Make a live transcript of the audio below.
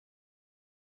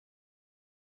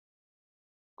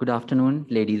Good afternoon,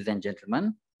 ladies and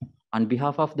gentlemen. On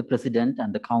behalf of the President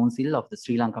and the Council of the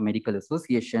Sri Lanka Medical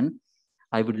Association,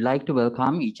 I would like to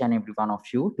welcome each and every one of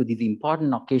you to this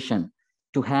important occasion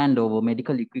to hand over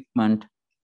medical equipment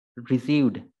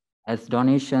received as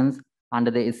donations under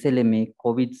the SLMA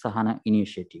COVID Sahana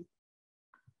initiative.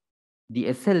 The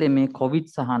SLMA COVID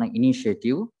Sahana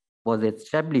initiative was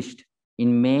established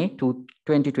in May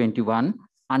 2021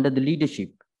 under the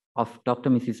leadership of Dr.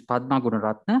 Mrs. Padma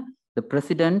Gunaratne, the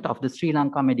President of the Sri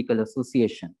Lanka Medical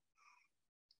Association.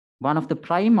 One of the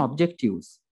prime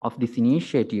objectives of this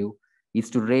initiative is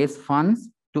to raise funds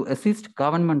to assist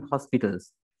government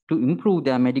hospitals to improve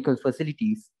their medical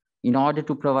facilities in order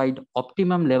to provide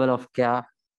optimum level of care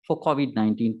for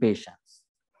COVID-19 patients.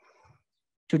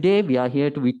 Today, we are here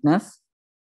to witness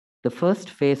the first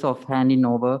phase of handing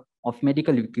over of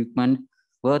medical equipment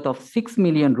worth of 6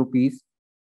 million rupees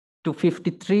to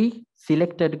 53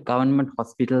 selected government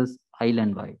hospitals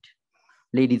island-wide.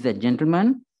 Ladies and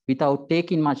gentlemen, without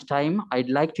taking much time,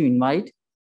 I'd like to invite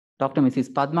Dr.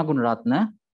 Mrs. Padma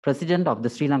Gunaratne, President of the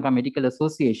Sri Lanka Medical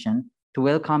Association, to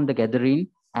welcome the gathering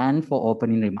and for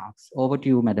opening remarks. Over to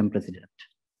you, Madam President.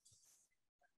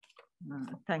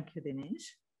 Thank you,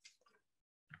 Dinesh.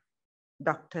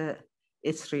 Dr.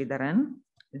 S. Sridharan,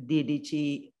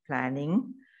 DDG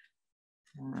Planning,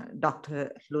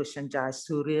 Dr. Loshan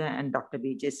Jayasuriya and Dr.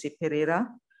 B.J.C. Pereira,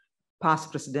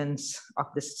 past presidents of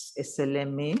the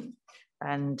SLMA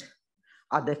and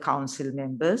other council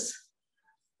members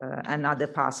and other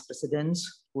past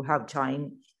presidents who have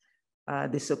joined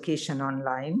this occasion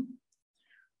online,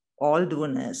 all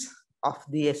donors of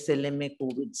the SLMA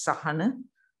COVID Sahana,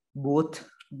 both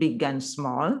big and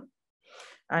small,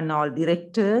 and all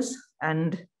directors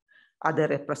and other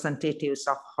representatives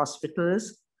of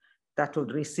hospitals that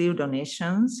would receive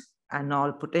donations, and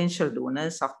all potential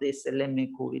donors of the SLMA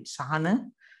COVID Sahana,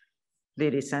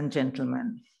 ladies and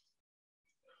gentlemen.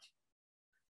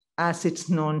 As it's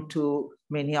known to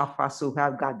many of us who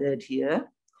have gathered here,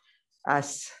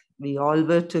 as we all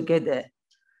were together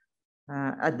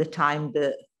at the time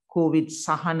the COVID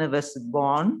Sahana was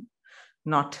born,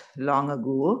 not long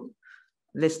ago,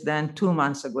 less than 2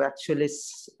 months ago, actually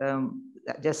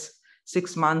just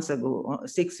 6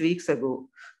 weeks ago,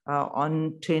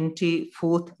 on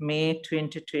 24th May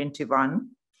 2021,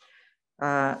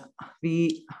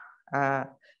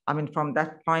 from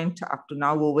that point up to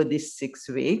now, over these 6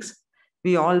 weeks,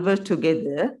 we all were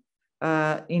together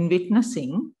in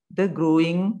witnessing the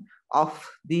growing of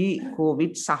the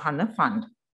COVID Sahana Fund.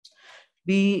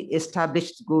 We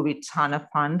established COVID Sahana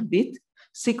Fund with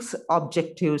 6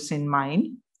 objectives in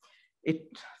mind.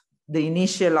 The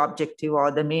initial objective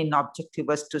or the main objective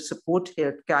was to support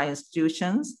healthcare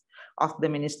institutions of the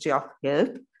Ministry of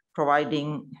Health,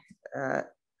 providing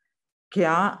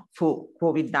care for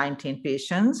COVID-19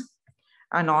 patients,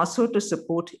 and also to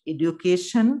support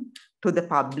education to the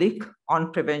public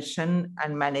on prevention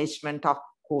and management of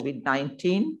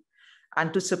COVID-19,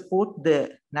 and to support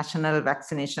the national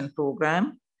vaccination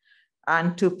program,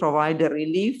 and to provide a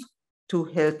relief to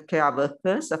healthcare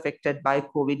workers affected by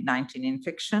COVID-19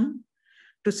 infection,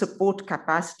 to support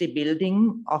capacity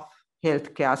building of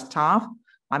healthcare staff,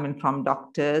 from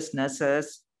doctors,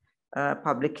 nurses,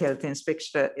 public health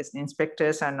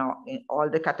inspectors, and all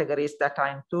the categories that are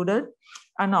included,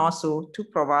 and also to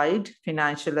provide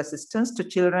financial assistance to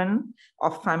children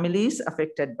of families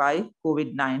affected by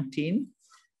COVID-19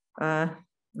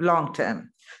 long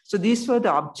term. So these were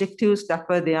the objectives that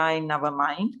were there in our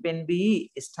mind when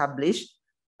we established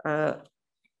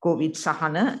COVID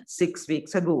Sahana 6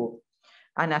 weeks ago.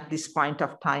 And at this point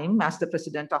of time, as the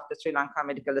president of the Sri Lanka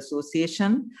Medical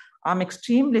Association, I'm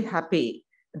extremely happy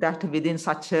that within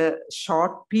such a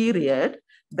short period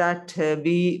that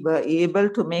we were able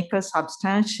to make a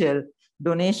substantial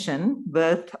donation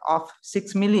worth of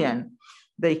 6 million,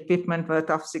 the equipment worth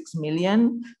of 6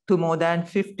 million to more than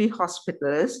 50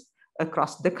 hospitals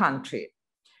across the country.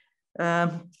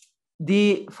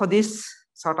 For this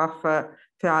sort of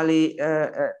fairly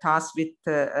task with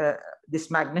this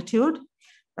magnitude,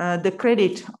 the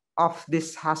credit of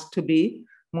this has to be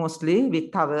mostly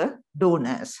with our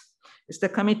donors. It's the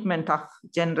commitment of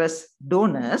generous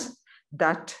donors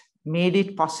that made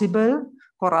it possible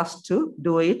for us to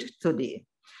do it today.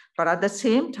 But at the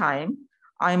same time,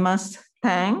 I must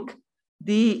thank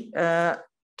the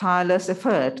tireless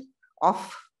effort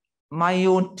of my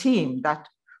own team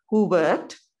who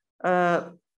worked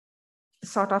at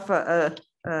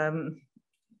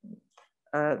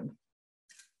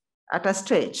a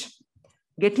stage,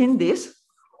 getting this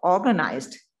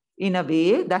organized in a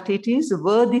way that it is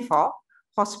worthy for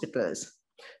hospitals.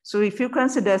 So if you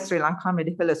consider Sri Lanka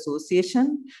Medical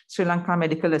Association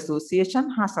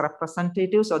has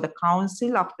representatives, or the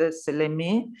Council of the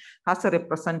SLMA has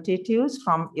representatives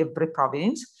from every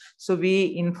province. So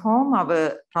we inform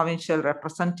our provincial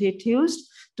representatives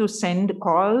to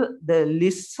call the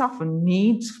lists of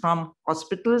needs from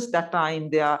hospitals that are in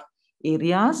their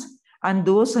areas, and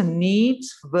those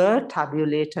needs were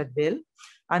tabulated well.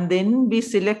 And then we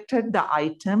selected the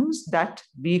items that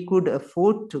we could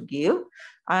afford to give.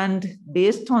 And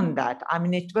based on that, I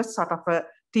mean, it was sort of a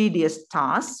tedious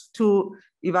task to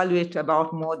evaluate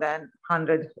about more than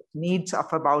 100 needs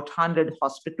of about 100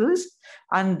 hospitals.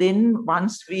 And then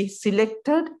once we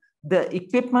selected the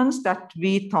equipments that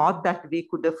we thought that we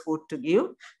could afford to give,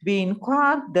 we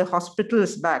inquired the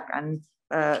hospitals back and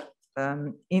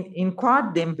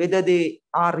inquired them whether they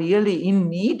are really in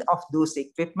need of those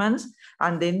equipments.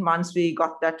 And then once we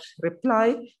got that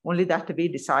reply, only that we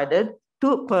decided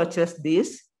to purchase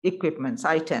these equipments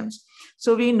items.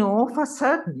 So we know for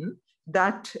certain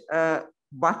that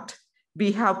what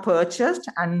we have purchased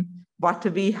and what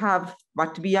we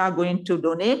are going to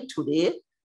donate today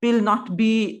will not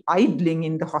be idling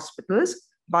in the hospitals,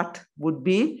 but would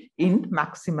be in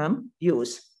maximum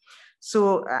use.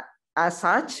 So as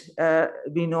such,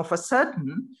 we know for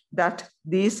certain that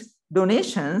these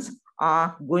donations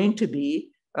are going to be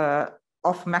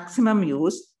of maximum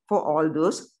use for all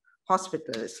those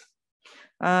hospitals.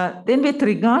 Then with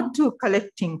regard to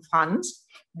collecting funds,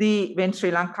 when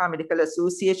Sri Lanka Medical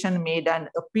Association made an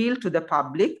appeal to the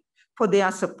public for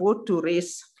their support to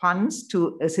raise funds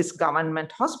to assist government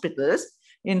hospitals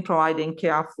in providing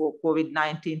care for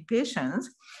COVID-19 patients,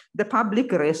 the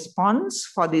public response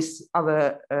for this,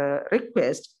 our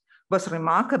request, was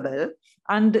remarkable,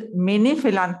 and many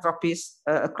philanthropists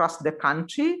across the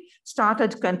country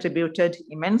contributed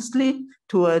immensely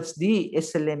towards the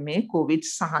SLMA COVID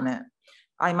Sahana.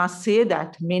 I must say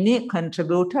that many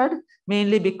contributed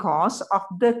mainly because of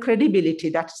the credibility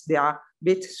that's there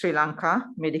with Sri Lanka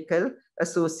Medical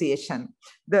Association.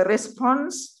 The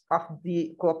response of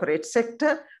the corporate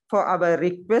sector for our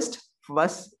request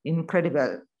was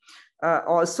incredible.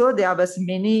 Also, there was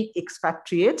many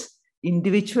expatriates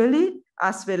individually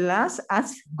as well as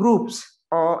groups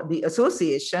or the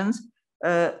associations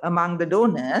among the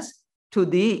donors to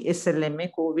the SLMA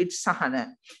COVID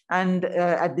Sahana. And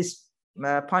at this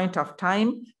point of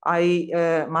time,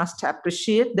 I must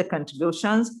appreciate the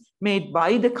contributions made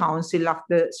by the Council of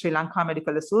the Sri Lanka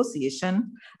Medical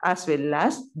Association, as well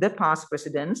as the past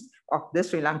presidents of the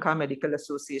Sri Lanka Medical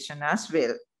Association as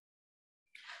well.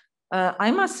 I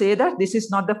must say that this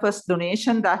is not the first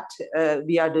donation that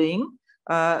we are doing.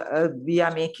 We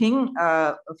are making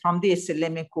from the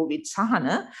SLMA COVID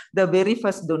Sahana. The very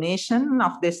first donation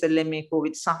of the SLMA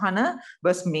COVID Sahana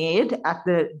was made at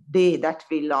the day that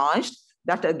we launched.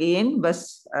 That again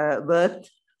was worth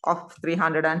of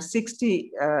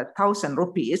 360,000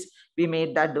 rupees. We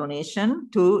made that donation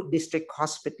to District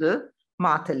Hospital,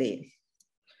 Matale.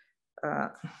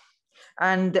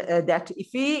 And that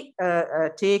if we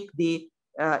take the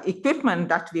equipment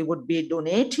that we would be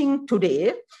donating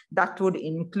today, that would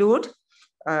include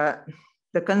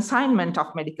the consignment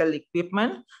of medical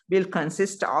equipment will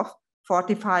consist of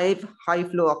 45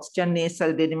 high-flow oxygen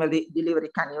nasal delivery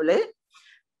cannulae,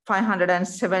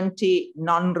 570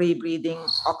 non-rebreathing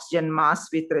oxygen masks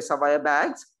with reservoir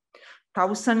bags,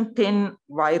 1,010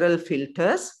 viral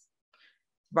filters,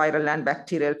 viral and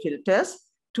bacterial filters,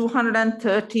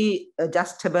 230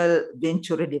 adjustable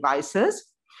venturi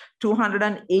devices,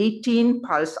 218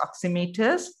 pulse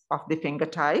oximeters of the finger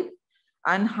type,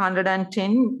 and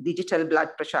 110 digital blood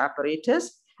pressure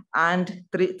apparatus, and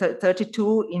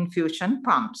 32 infusion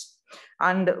pumps.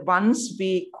 And once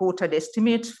we quoted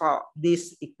estimates for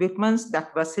these equipments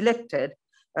that were selected,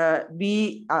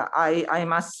 I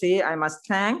must say, I must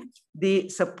thank the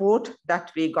support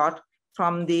that we got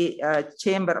from the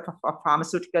Chamber of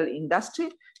Pharmaceutical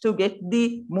Industry to get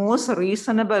the most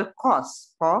reasonable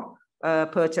cost for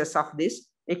purchase of this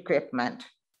equipment.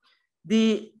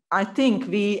 I think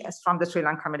we, as from the Sri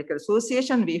Lanka Medical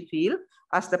Association, we feel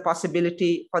as the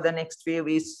possibility for the next wave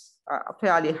is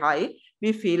fairly high,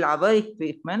 we feel our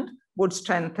equipment would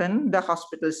strengthen the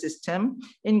hospital system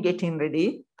in getting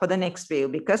ready for the next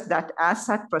wave, because that as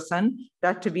at present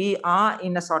that we are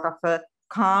in a sort of a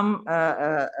calm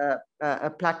a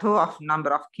plateau of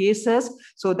number of cases,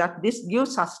 so that this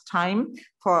gives us time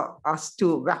for us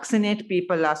to vaccinate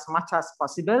people as much as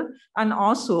possible, and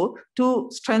also to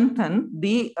strengthen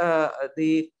the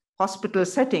hospital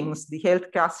settings, the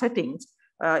healthcare settings,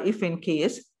 if in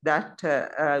case that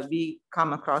we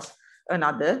come across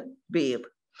another wave.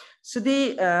 So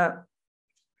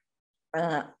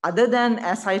other than,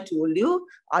 as I told you,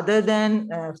 other than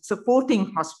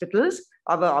supporting hospitals,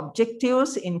 our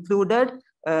objectives included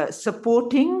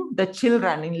supporting the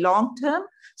children in long term,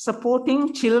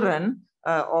 supporting children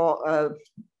or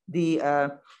the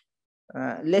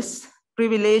less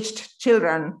privileged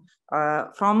children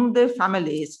from the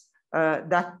families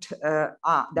that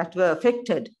were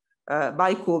affected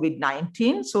by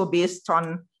COVID-19. So based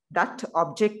on that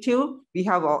objective, we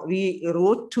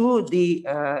wrote to the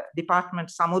department,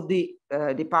 Samudhi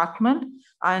department,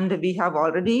 and we have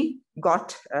already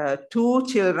got 2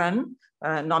 children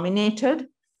nominated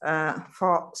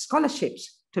for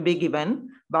scholarships to be given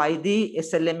by the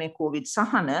SLMA COVID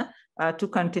Sahana to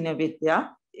continue with their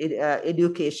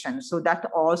education. So that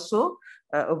also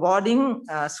awarding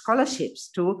scholarships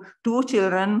to 2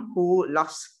 children who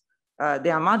lost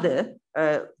their mother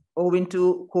owing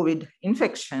to COVID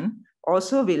infection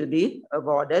also will be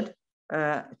awarded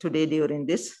today during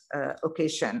this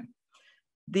occasion.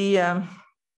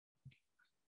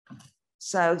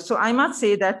 So I must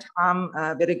say that I'm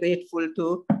very grateful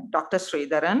to Dr.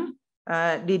 Sridharan,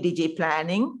 DDG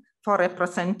Planning, for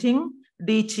representing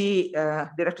DG,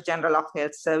 Director General of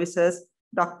Health Services,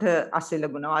 Dr. Asila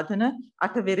Gunawardena,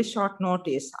 at a very short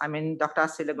notice. I mean, Dr.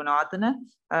 Asila Gunawardena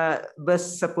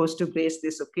was supposed to grace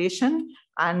this occasion,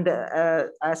 and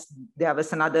as there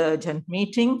was another urgent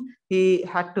meeting, he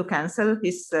had to cancel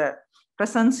his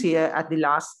presence here at the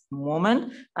last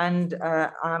moment. And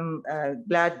I'm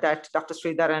glad that Dr.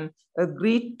 Sridharan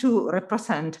agreed to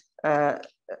represent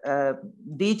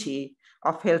DG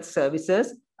of Health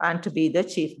Services and to be the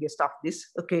chief guest of this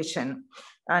occasion.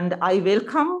 And I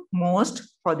welcome most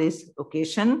for this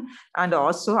occasion. And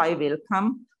also I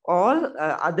welcome all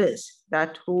others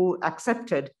that who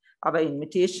accepted our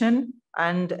invitation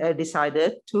and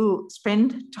decided to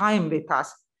spend time with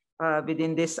us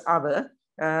within this hour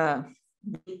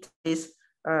with this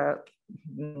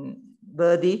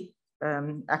worthy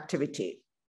activity.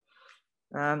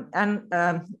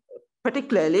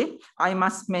 Particularly, I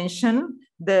must mention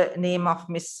the name of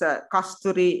Ms.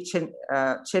 Kasturi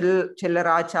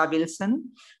Chellaraja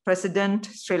Wilson, President,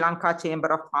 Sri Lanka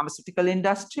Chamber of Pharmaceutical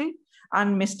Industry,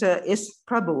 and Mr. S.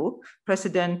 Prabhu,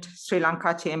 President, Sri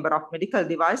Lanka Chamber of Medical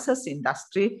Devices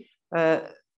Industry,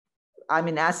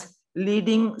 as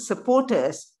leading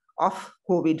supporters of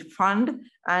COVID Fund,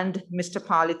 and Mr.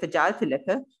 Palitha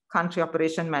Jayathilaka, Country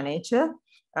Operation Manager,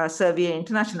 Servier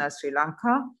International Sri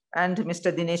Lanka, and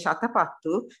Mr. Dinesh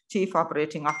Atapattu, Chief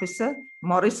Operating Officer,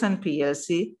 Morrison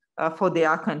PLC, for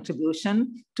their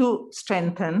contribution to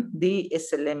strengthen the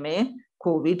SLMA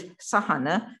COVID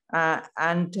Sahana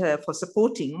and for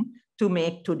supporting to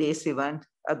make today's event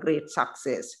a great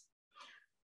success.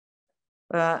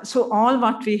 So all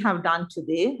what we have done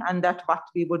today and that what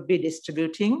we would be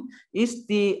distributing is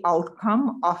the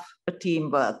outcome of a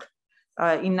teamwork.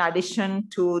 In addition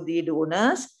to the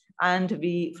donors, and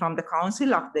we from the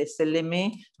Council of the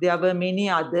SLMA, there were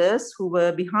many others who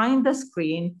were behind the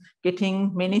screen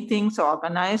getting many things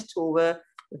organized over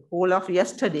the whole of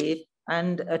yesterday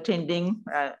and attending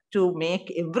to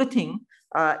make everything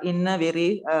in a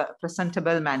very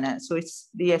presentable manner. So it's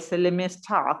the SLMA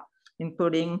staff,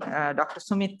 including Dr.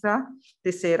 Sumitra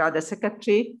Tisera, the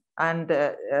secretary, and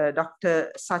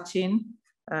Dr. Sachin,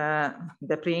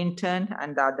 the pre-intern,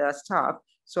 and the other staff.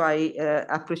 So I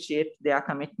appreciate their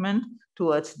commitment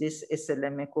towards this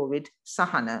SLMA COVID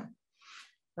Sahana.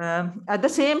 At the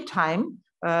same time,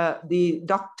 the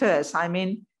doctors,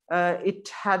 it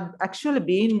had actually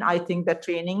been, I think, the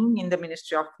training in the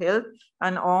Ministry of Health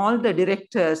and all the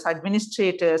directors,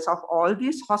 administrators of all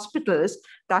these hospitals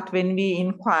that when we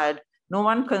inquired, no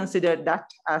one considered that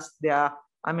as their,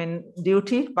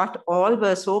 duty, but all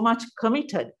were so much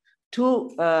committed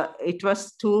to, it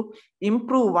was to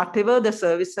improve whatever the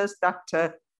services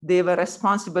that they were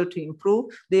responsible to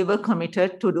improve, they were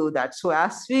committed to do that. So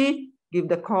as we give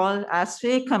the call, as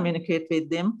we communicate with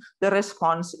them, the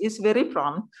response is very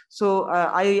prompt. So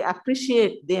I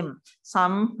appreciate them.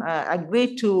 Some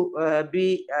agreed to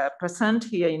be present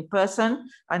here in person,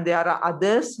 and there are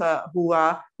others who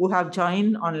have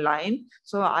joined online.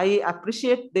 So I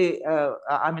appreciate the,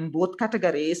 both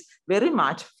categories very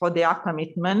much for their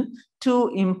commitment to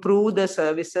improve the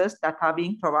services that are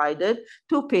being provided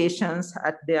to patients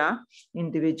at their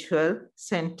individual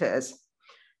centers.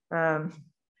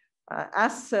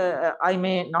 As I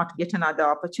may not get another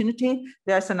opportunity,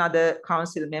 there's another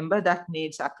council member that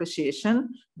needs appreciation.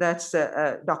 That's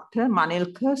Dr.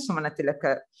 Manilka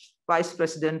Sumanatilaka, Vice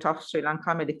President of Sri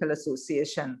Lanka Medical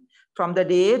Association. From the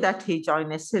day that he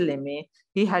joined SLMA,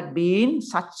 he had been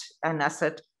such an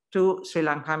asset to Sri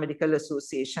Lanka Medical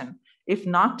Association. If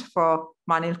not for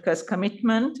Manilka's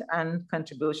commitment and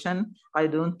contribution, I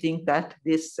don't think that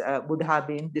this would have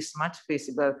been this much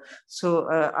feasible. So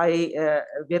I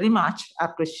very much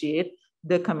appreciate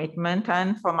the commitment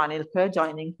and for Manilka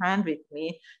joining hand with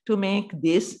me to make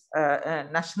this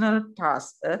national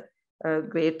task a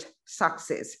great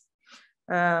success.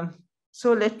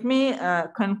 So let me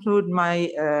conclude my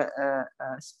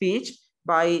speech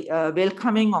by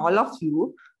welcoming all of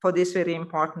you for this very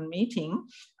important meeting.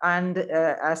 And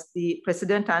as the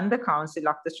President and the Council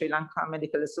of the Sri Lanka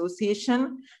Medical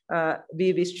Association,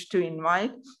 we wish to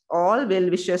invite all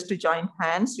well-wishers to join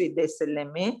hands with the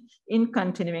SLMA in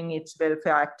continuing its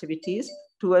welfare activities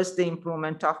towards the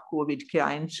improvement of COVID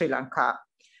care in Sri Lanka.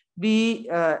 We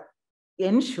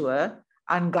ensure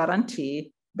and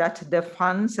guarantee that the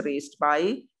funds raised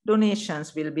by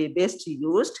donations will be best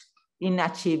used in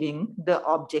achieving the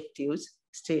objectives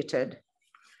stated.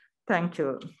 Thank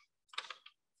you.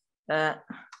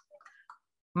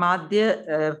 මාධ්‍ය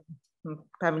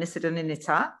පැමිණ සිටින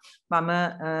නිසා මම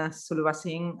සුළු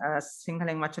වශයෙන්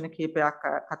සිංහලෙන් වචන කීපයක්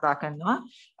කතා කරනවා.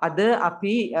 අද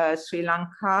අපි ශ්‍රී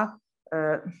ලංකා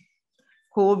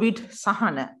COVID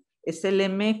සහන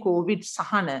SLMA COVID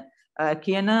සහන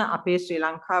කියන අපේ ශ්‍රී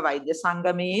ලංකා වෛද්‍ය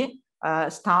සංගමයේ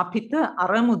ස්ථාපිත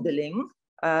අරමුදලෙන්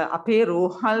අපේ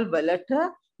රෝහල් වලට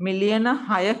මිලියන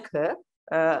 6ක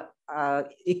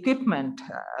equipment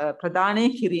ප්‍රදානය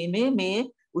කිරීමේ මේ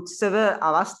උත්සව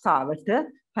අවස්ථාවට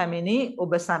පැමිණි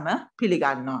ඔබ සැම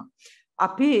පිළිගන්නවා.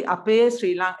 අපි අපේ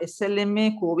ශ්‍රී ලංකා SLMA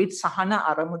COVID සහන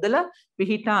අරමුදල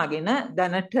පිහිටාගෙන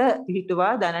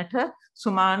දැනට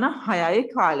සුමාන 6යි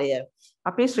කාලය.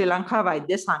 අපේ ශ්‍රී ලංකා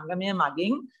වෛද්‍ය සංගමය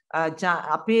මගින්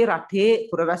අපේ රටේ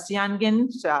පුරවැසියන්ගෙන්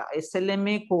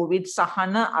SLMA COVID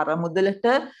සහන අරමුදලට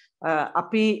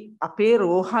අපි අපේ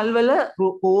රෝහල්වල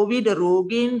COVID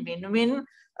රෝගීන් වෙනුවෙන්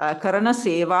කරන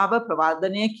සේවාව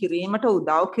ප්‍රවර්ධනය කිරීමට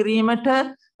උදව් කිරීමට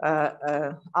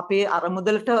අපේ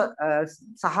අරමුදලට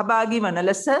සහභාගී වන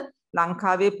ලෙස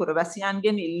ලංකාවේ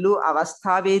පුරවැසියන්ගෙන් ඉල්ලූ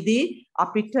අවස්ථාවේදී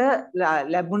අපිට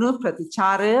ලැබුණු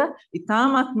ප්‍රතිචාරය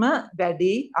ඉතාමත්ම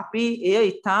වැඩි. අපි එය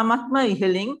ඉතාමත්ම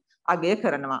ඉහළින් අගය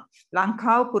කරනවා.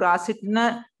 ලංකාව පුරා සිටින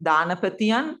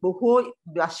දානපතියන් බොහෝ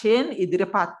වශයෙන්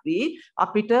ඉදිරිපත් වී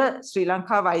අපිට ශ්‍රී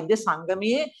ලංකා වෛද්‍ය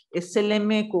සංගමයේ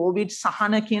SLMA COVID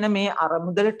සහන කියන මේ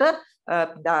අරමුදලට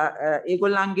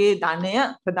ඒගොල්ලන්ගේ ධනය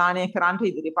ප්‍රදානය කරන්නට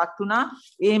ඉදිරිපත් වුණා.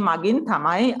 ඒ මගින්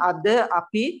තමයි අද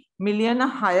අපි මිලියන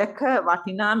 6ක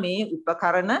වටිනා මේ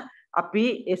උපකරණ අපි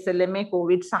SLMA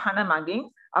COVID සහන මගින්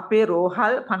අපේ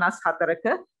රෝහල් 54ක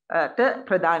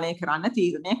ප්‍රදානය කරන්න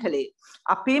තීරණය කළේ.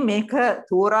 අපි මේක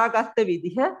තෝරාගත්ත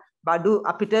විදිහ බඩු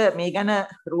අපිට මේ ගැන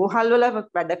රෝහල් වල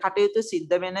වැඩ කටයුතු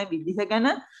සිද්ධ වෙන විදිහ ගැන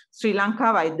ශ්‍රී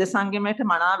ලංකා වෛද්‍ය සංගමයට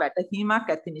මනා වැටහීමක්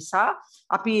ඇති නිසා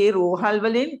අපි මේ රෝහල්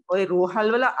වලින් ওই රෝහල්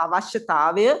වල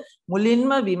අවශ්‍යතාවය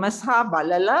මුලින්ම විමසා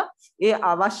බලලා ඒ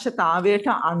අවශ්‍යතාවයට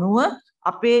අනුව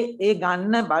අපේ ඒ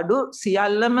ගන්න බඩු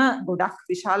සියල්ලම ගොඩක්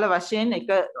විශාල වශයෙන්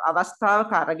එක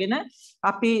අවස්ථාවක අරගෙන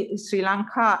අපි ශ්‍රී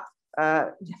Lanka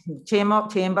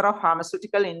Chamber of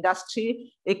Pharmaceutical Industry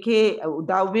එකේ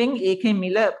උදව්වෙන් ඒකේ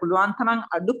මිල පුළුවන් තරම්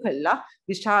අඩු කළා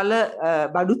විශාල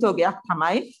බඩු තොගයක්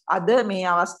තමයි අද මේ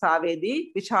අවස්ථාවේදී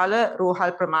විශාල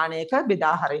රෝහල් ප්‍රමාණයක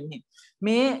බෙදා හරින්නේ.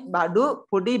 මේ බඩු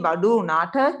පොඩි බඩු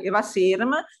උනාට ඒවා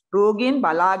සේරම රෝගීන්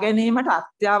බලා ගැනීමට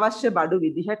අත්‍යවශ්‍ය බඩු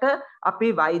විදිහට අපි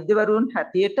වෛද්‍යවරුන්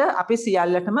හැටියට අපි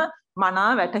සියල්ලටම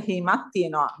මනා වැටහීමක්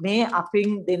තියෙනවා. මේ අපින්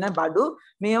දෙන බඩු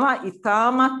මේවා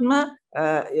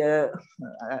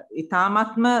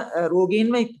ඉතාමත්ම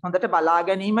රෝගීන්ව හොඳට බලා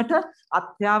ගැනීමට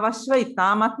අත්‍යවශ්‍ය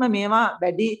ඉතාමත්ම මේවා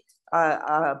වැඩි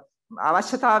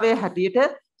අවශ්‍යතාවයේ හැටියට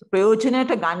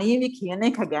ප්‍රයෝජනයට ගනීවි කියන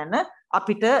එක ගැන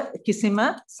අපිට කිසිම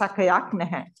සැකයක්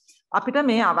නැහැ. අපිට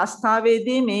මේ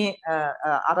අවස්ථාවේදී මේ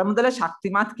අරමුදල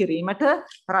ශක්තිමත් කිරීමට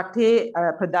රටේ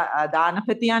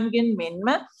දානපතියන්ගෙන් මෙන්ම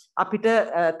අපිට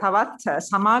තවත්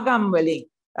සමාගම් වලින්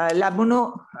ලැබුණු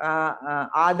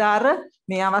ආධාර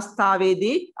මේ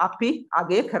අවස්ථාවේදී අපි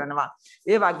අගය කරනවා.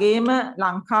 ඒ වගේම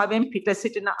ලංකාවෙන් පිට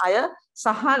සිටින අය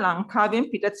සහ ලංකාවෙන්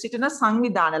පිට සිටින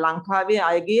සංවිධාන ලංකාවේ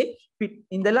අයගේ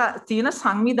ඉඳලා තියෙන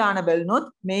සංවිධාන බලනොත්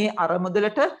මේ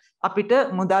අරමුදලට අපිට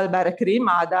මුදල් බැර කිරීම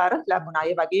ආධාර ලැබුණා.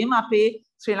 ඒ වගේම අපේ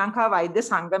ශ්‍රී ලංකා වෛද්‍ය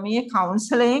සංගමයේ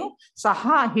කවුන්සලයෙන් සහ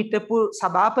හිටපු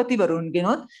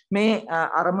සභාපතිවරුන්ගෙනුත් මේ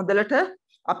අරමුදලට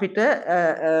අපිට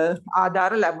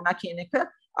ආධාර ලැබුණා කියන එක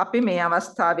අපි මේ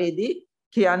අවස්ථාවේදී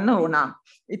කියන්න ඕන.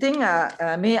 ඉතින්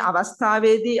මේ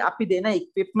අවස්ථාවේදී අපි දෙන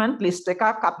equipment list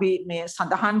එකක් අපි මේ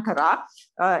සඳහන් කරා.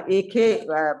 ඒකේ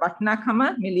වටිනාකම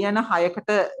මිලියන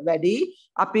 6කට වැඩි.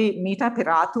 අපි මීට පෙර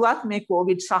ආතුවත් මේ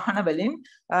COVID සහන වලින්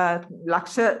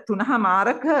ලක්ෂ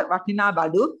 3මාරක වටිනා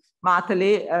බඩු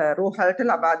මාතලේ රෝහලට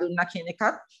ලබා දුන්නා කියන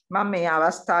එකත් මම මේ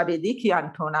අවස්ථාවේදී කියන්න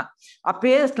ඕන.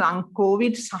 අපේ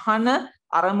COVID සහන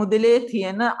අරමුදලේ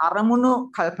තියෙන අරමුණු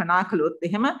කල්පනා කළොත්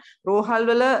එහෙම රෝහල්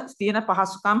වල තියෙන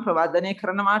පහසුකම් ප්‍රවර්ධනය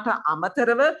කරනවාට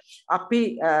අමතරව අපි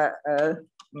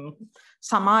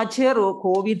සමාජය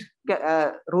COVID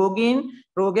රෝගීන්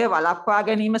රෝගය වළක්වා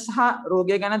ගැනීම සහ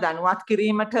රෝගය ගැන දැනුවත්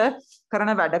කිරීමට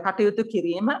කරන වැඩ කටයුතු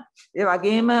කිරීම, ඒ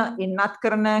වගේම ඉන්නත්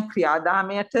කරන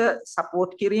ක්‍රියාදාමයට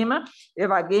සපෝට් කිරීම, ඒ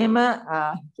වගේම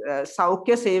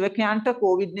සෞඛ්‍ය සේවකයන්ට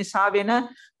COVID නිසා වෙන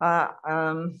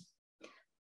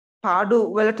පාඩු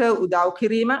වලට උදව්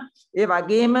කිරීම, ඒ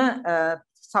වගේම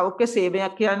සෞඛ්‍ය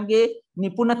සේවකයන්ගේ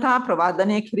නිපුණතා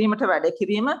ප්‍රවර්ධනය කිරීමට වැඩ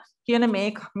කිරීම කියන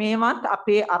මේවත්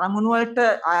අපේ අරමුණු වලට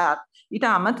ඊට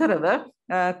අමතරව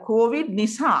COVID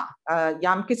නිසා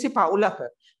යම්කිසි පවුලක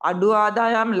අඩු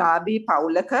ආදායම් ලාභී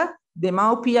පවුලක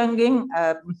දෙමව්පියන්ගෙන්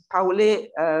පවුලේ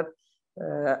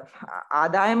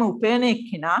ආදායම උපයන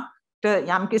එක්කිනාට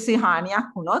යම්කිසි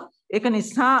හානියක් වුණොත් ඒක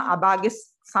නිසා අභාග්‍ය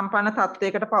සම්පන්න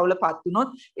තත්වයකට පවුලපත්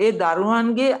වුණොත් ඒ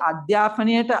දරුවන්ගේ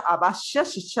අධ්‍යාපනයට අවශ්‍ය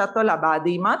ශිෂ්‍යත්ව ලබා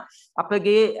දීමත්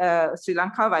අපගේ ශ්‍රී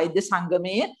ලංකා වෛද්‍ය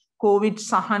සංගමයේ COVID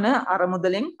සහන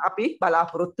අරමුදලෙන් අපි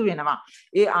බලාපොරොත්තු වෙනවා.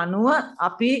 ඒ අනුව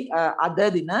අපි අද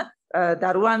දින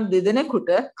දරුවන්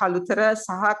දෙදෙනෙකුට කළුතර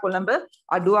සහ කොළඹ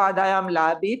අඩු ආදායම්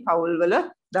ලාභී පවුල්වල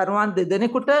දරුවන්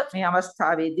දෙදෙනෙකුට මේ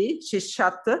අවස්ථාවේදී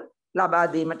ශිෂ්‍යත්ව ලබා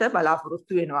දීමට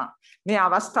බලාපොරොත්තු වෙනවා. මේ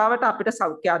අවස්ථාවට අපිට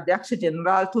සෞඛ්‍ය අධ්‍යක්ෂ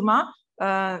ජෙනරාල්තුමා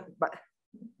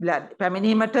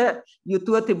පැමිණීමට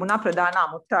යුතුව තිබුණා ප්‍රධාන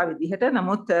අමුත්‍රා විදිහට.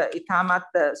 නමුත්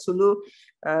ඉතාමත් සුළු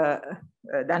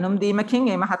දැනුම් දීමකින්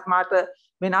මේ මහත්මයාට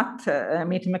වෙනත්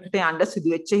මීටිමකට යන්න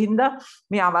සිදු වෙච්ච හින්දා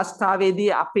මේ අවස්ථාවේදී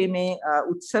අපේ මේ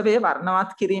උත්සවය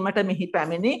වර්ණවත් කිරීමට මෙහි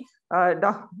පැමිණි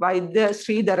වෛද්‍ය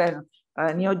ශ්‍රීධරන්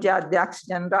නියෝජ්‍ය අධ්‍යක්ෂ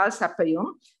ජෙනරාල් සැපයුම්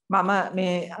මම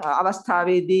මේ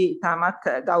අවස්ථාවේදී ඉතාමත්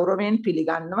ගෞරවයෙන්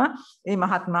පිළිගන්නවා. මේ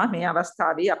මහත්මයා මේ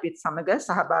අවස්ථාවේ අපිත් සමග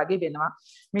සහභාගී වෙනවා.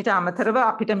 මීට අමතරව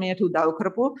අපිට මේට උදව්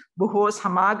කරපු බොහෝ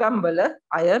සමාගම් වල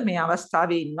අය මේ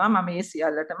අවස්ථාවේ ඉන්නවා. මම මේ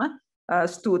සියල්ලටම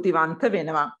ස්තුතිවන්ත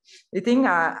වෙනවා. ඉතින්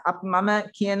මම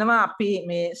කියනවා අපි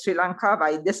මේ ශ්‍රී ලංකා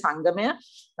වෛද්‍ය සංගමය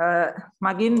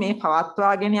මගින් මේ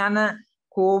පවත්වාගෙන යන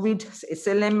COVID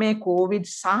SLMA COVID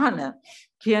සහන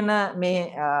කියන මේ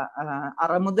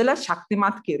අරමුදල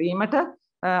ශක්තිමත් කිරීමට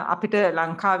අපිට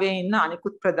ලංකාවේ ඉන්න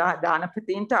අනිකුත්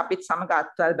ප්‍රධානපතීන්ට අපිත් සමග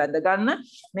අත්වැල් බැඳ ගන්න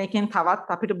මේකෙන්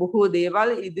තවත් අපිට බොහෝ දේවල්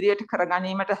ඉදිරියට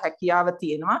කරගැනීමට හැකියාව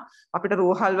තියෙනවා. අපිට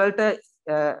රෝහල් වලට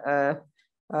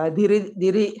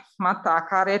දිරිමත්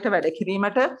ආකාරයට වැඩ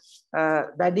කිරීමට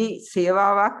වැඩි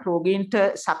සේවාවක් රෝගීන්ට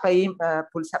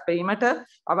සැපයීමට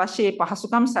අවශ්‍ය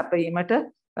පහසුකම් සැපයීමට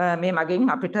මේ මගින්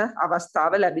අපිට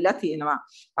අවස්ථාව ලැබිලා තියෙනවා.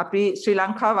 අපි ශ්‍රී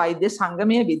ලංකා වෛද්‍ය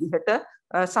සංගමයේ විදිහට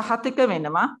සහතික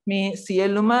වෙනවා මේ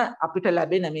සියලුම අපිට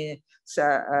ලැබෙන මේ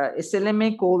SLMA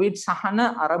COVID සහන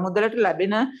අරමුදලට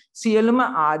ලැබෙන සියලුම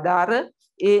ආධාර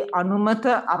ඒ අනුමත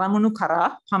අරමුණු කරා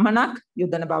පමණක්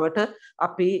යොදන බවට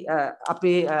අපි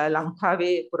අපේ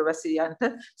ලංකාවේ පුරවැසියන්ට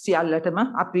සියල්ලටම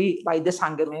අපි වෛද්‍ය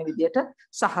සංගමයේ විදිහට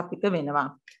සහතික වෙනවා.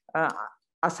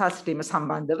 අසා සිටීම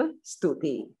සම්බන්ධව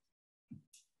ස්තුතියි.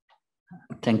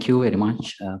 Thank you very much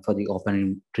for the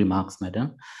opening remarks, Madam.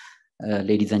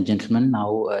 Ladies and gentlemen, now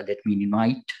let me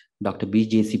invite Dr.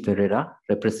 B.J.C. Pereira,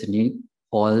 representing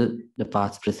all the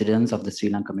past presidents of the Sri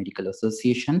Lanka Medical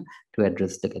Association, to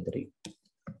address the gathering.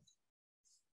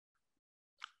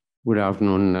 Good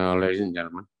afternoon, ladies and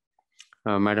gentlemen.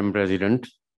 Madam President,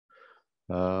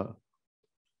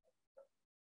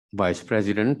 Vice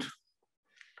President,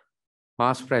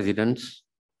 past presidents,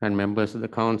 and members of the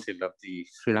Council of the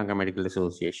Sri Lanka Medical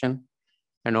Association,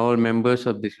 and all members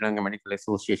of the Sri Lanka Medical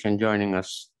Association joining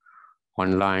us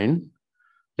online.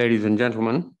 Ladies and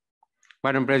gentlemen,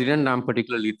 Madam President, I'm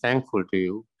particularly thankful to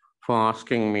you for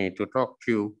asking me to talk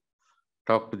to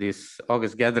this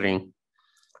August gathering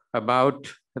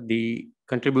about the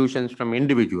contributions from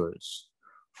individuals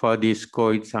for this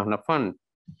COVID Sahana Fund.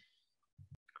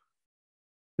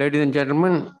 Ladies and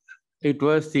gentlemen, it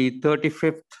was the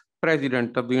 35th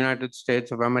President of the United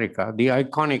States of America, the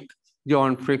iconic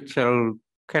John Fitzgerald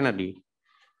Kennedy,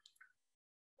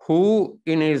 who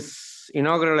in his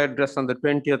inaugural address on the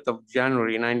 20th of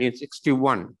January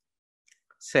 1961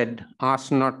 said,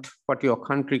 "Ask not what your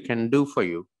country can do for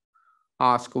you,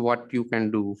 ask what you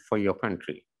can do for your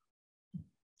country."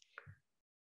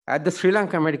 At the Sri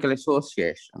Lanka Medical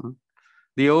Association,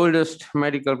 the oldest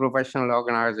medical professional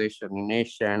organization in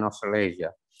Asia and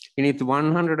Australasia. In its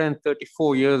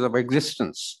 134 years of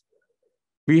existence,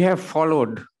 we have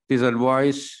followed this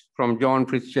advice from John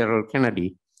Fitzgerald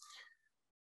Kennedy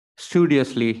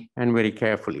studiously and very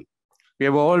carefully. We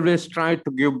have always tried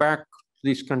to give back to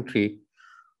this country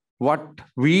what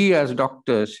we as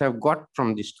doctors have got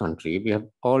from this country. We have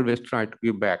always tried to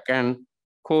give back. And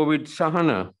COVID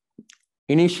Sahana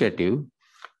initiative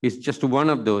is just one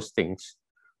of those things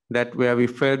that where we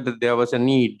felt that there was a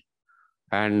need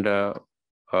and a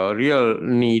real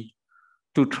need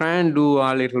to try and do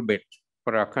a little bit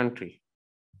for our country.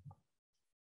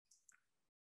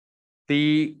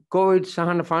 The COVID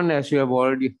Sahana Fund, as you have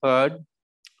already heard,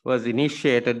 was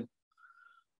initiated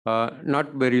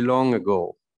not very long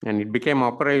ago, and it became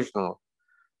operational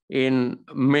in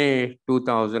May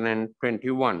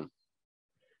 2021.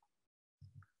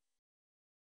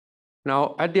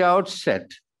 Now, at the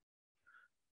outset,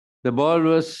 the ball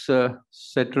was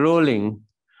set rolling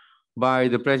by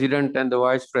the president and the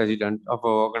vice president of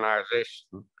our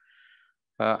organization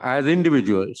as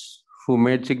individuals who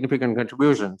made significant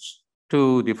contributions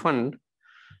to the fund,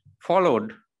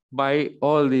 followed by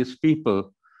all these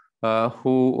people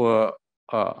who were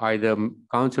either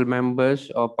council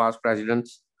members or past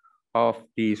presidents of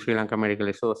the Sri Lanka Medical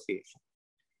Association.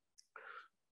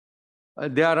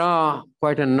 There are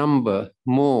quite a number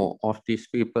more of these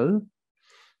people,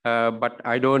 but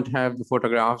I don't have the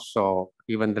photographs or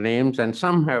even the names, and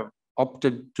some have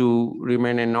opted to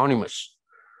remain anonymous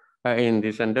in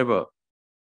this endeavor.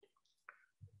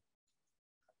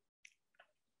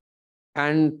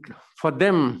 And for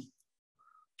them,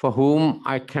 for whom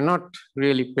I cannot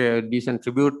really pay a decent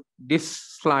tribute, this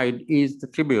slide is the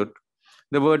tribute.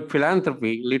 The word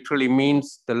philanthropy literally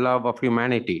means the love of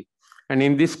humanity. And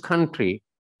in this country,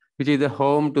 which is the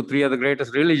home to three of the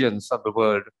greatest religions of the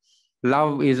world,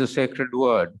 love is a sacred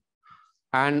word.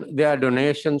 And their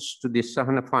donations to this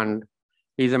Sahana Fund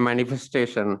is a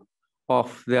manifestation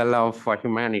of their love for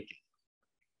humanity.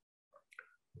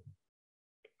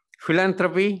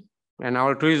 Philanthropy and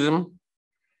altruism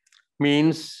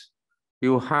means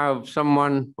you have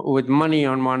someone with money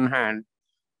on one hand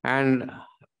and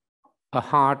a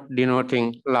heart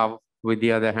denoting love with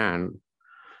the other hand.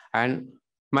 And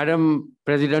Madam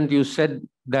President, you said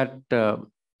that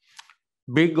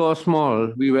big or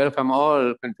small, we welcome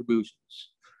all contributions.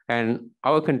 And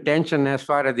our contention as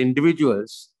far as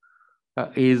individuals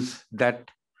is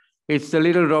that it's the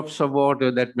little drops of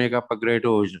water that make up a great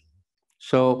ocean.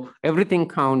 So everything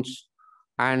counts,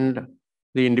 and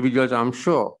the individuals, I'm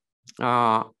sure,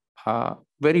 are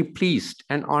very pleased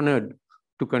and honored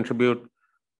to contribute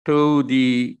to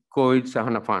the COVID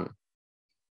Sahana Fund.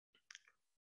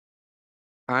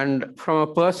 And from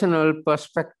a personal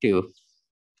perspective,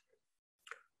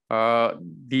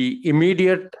 the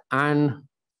immediate and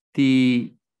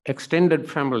the extended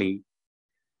family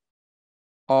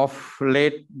of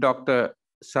late Dr.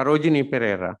 Sarojini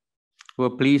Pereira were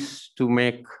pleased to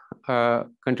make a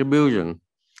contribution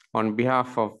on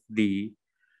behalf of the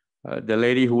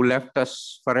lady who left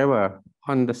us forever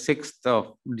on the 6th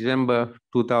of December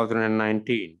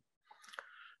 2019.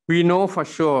 We know for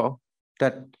sure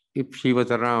that if she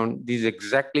was around, this is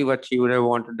exactly what she would have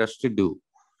wanted us to do.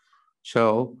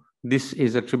 So this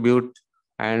is a tribute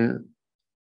and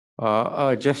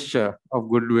a gesture of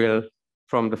goodwill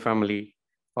from the family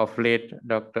of late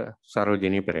Dr.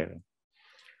 Sarojini Pereira.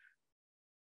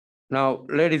 Now,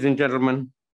 ladies and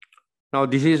gentlemen, now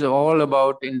this is all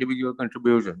about individual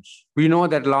contributions. We know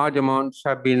that large amounts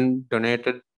have been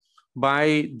donated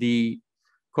by the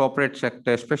corporate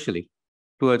sector, especially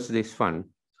towards this fund.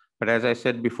 But as I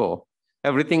said before,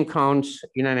 everything counts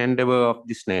in an endeavor of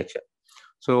this nature.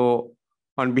 So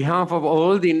on behalf of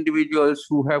all the individuals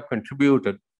who have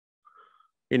contributed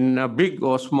in a big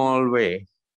or small way,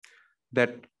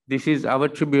 that this is our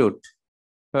tribute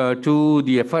to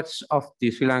the efforts of the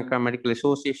Sri Lanka Medical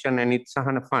Association and its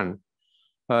Sahana Fund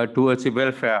towards the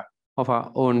welfare of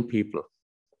our own people.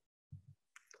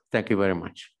 Thank you very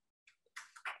much.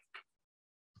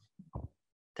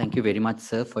 Thank you very much,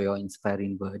 sir, for your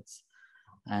inspiring words.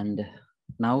 And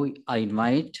now I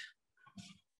invite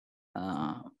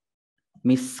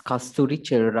Ms. Kasturi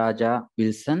Cheraraja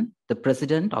Wilson, the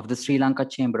President of the Sri Lanka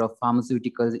Chamber of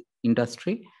Pharmaceutical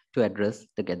Industry, to address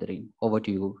the gathering. Over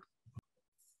to you.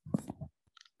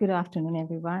 Good afternoon,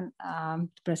 everyone.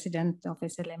 President of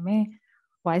SLMA,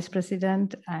 Vice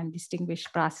President, and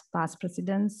distinguished past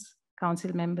presidents,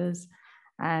 council members,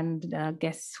 and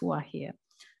guests who are here.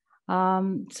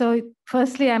 So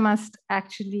firstly, I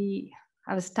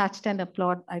was touched and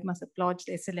I must applaud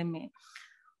the SLMA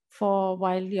for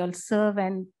while you all serve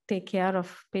and take care of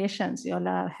patients. You all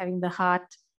are having the heart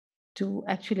to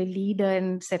actually lead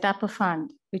and set up a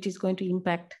fund which is going to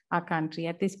impact our country.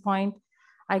 At this point,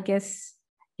 I guess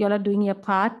you all are doing your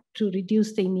part to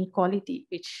reduce the inequality,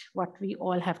 which what we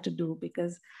all have to do,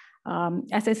 because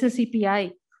as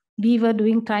SLCPI, we were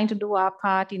trying to do our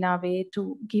part in our way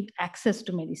to give access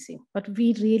to medicine, but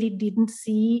we really didn't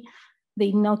see the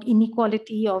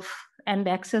inequality of and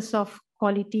access of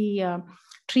quality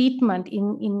treatment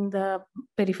in the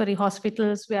periphery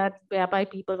hospitals whereby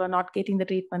people were not getting the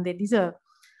treatment they deserve.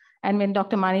 And when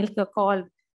Dr. Manilka called,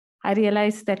 I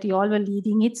realized that you all were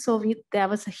leading it. So there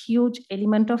was a huge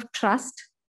element of trust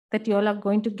that you all are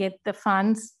going to get the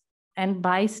funds and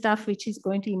buy stuff which is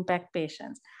going to impact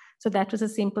patients. So that was a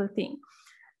simple thing.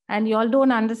 And you all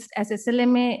don't understand, as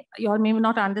SLMA, you all may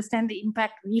not understand the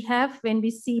impact we have when we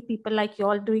see people like you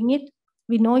all doing it.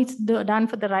 We know it's done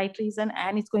for the right reason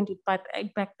and it's going to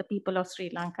impact the people of Sri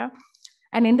Lanka.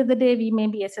 And end of the day, we may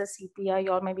be SLCPI,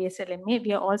 you all may be SLMA,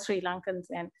 we are all Sri Lankans,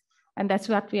 and that's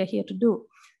what we are here to do.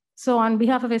 So on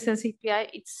behalf of SLCPI,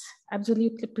 it's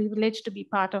absolutely a privilege to be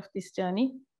part of this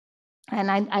journey.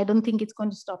 And I don't think it's going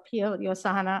to stop here. Your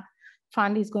Sahana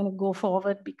fund is going to go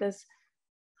forward because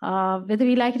whether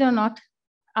we like it or not,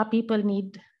 our people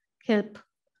need help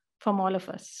from all of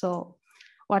us. So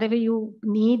whatever you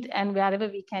need and wherever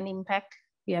we can impact,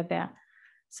 we are there.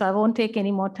 So I won't take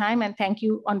any more time, and thank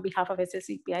you on behalf of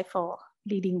SLCPI for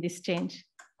leading this change.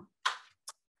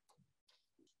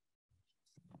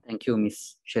 Thank you,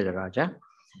 Ms. Shelaraja.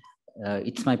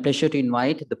 It's my pleasure to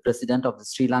invite the President of the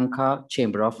Sri Lanka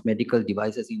Chamber of Medical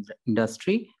Devices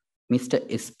Industry, Mr.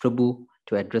 S. Prabhu,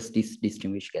 to address this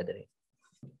distinguished gathering.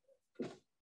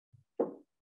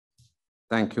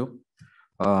 Thank you.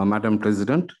 Madam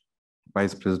President,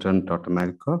 Vice President Dr.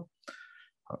 Malika,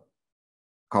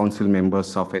 Council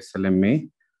members of SLMA,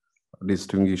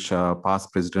 distinguished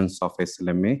past presidents of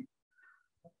SLMA,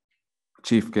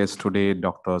 Chief guest today,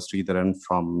 Dr. Sridharan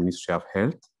from Ministry of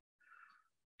Health,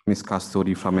 Ms.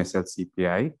 Kasturi from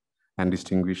SLCPI, and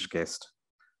distinguished guest.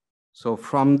 So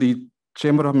from the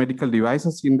Chamber of Medical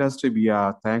Devices Industry, we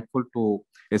are thankful to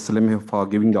SLMA for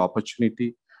giving the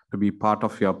opportunity to be part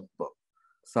of your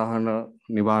Sahana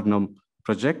Nivarnam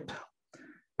project.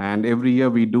 And every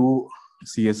year we do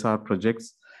CSR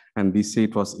projects, and this year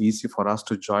it was easy for us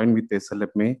to join with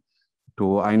SLMA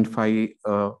to identify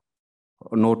a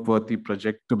noteworthy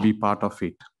project to be part of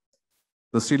it.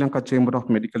 The Sri Lanka Chamber of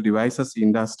Medical Devices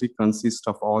Industry consists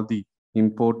of all the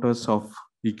importers of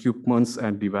equipments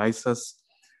and devices,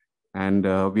 and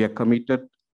we are committed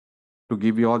to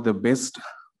give you all the best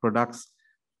products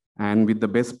and with the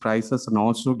best prices, and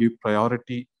also give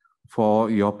priority for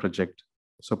your project.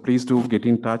 So please do get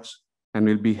in touch, and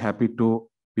we'll be happy to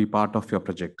be part of your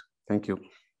project. Thank you.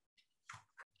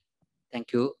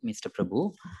 Thank you, Mr.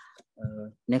 Prabhu.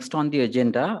 Next on the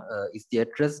agenda is the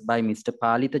address by Mr.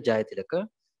 Palitha Jayathilaka,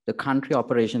 the Country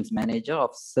Operations Manager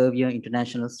of Servier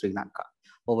International Sri Lanka.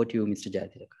 Over to you, Mr.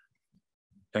 Jayathilaka.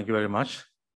 Thank you very much.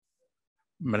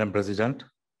 Madam President,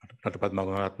 Dr. Padma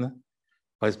Gunaratna,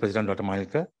 Vice President Dr.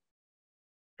 Manilka,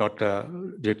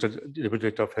 Deputy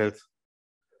Director of Health,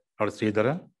 Dr.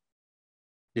 Sridharan,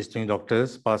 distinguished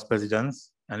doctors, past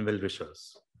presidents, and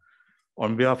well-wishers.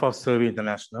 On behalf of Servier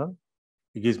International,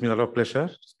 it gives me a lot of pleasure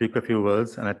to speak a few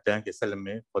words, and I thank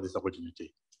SLMA for this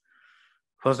opportunity.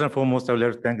 First and foremost, I would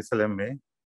like to thank SLMA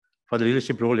for the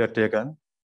leadership role they have taken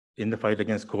in the fight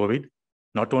against COVID,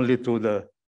 not only through the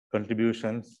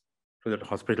contributions to the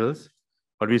hospitals,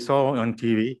 but we saw on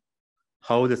TV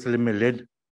how the SLMA led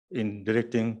in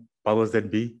directing powers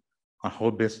that be on how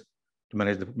best to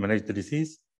manage the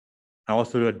disease, and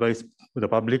also to advise the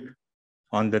public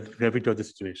on the gravity of the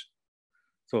situation.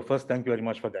 So first, thank you very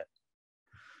much for that.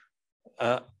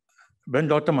 When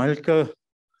Dr. Manilka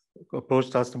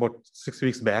approached us about 6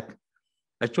 weeks back,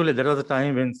 actually there was a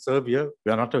time when Serbia,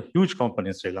 we are not a huge company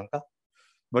in Sri Lanka,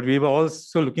 but we were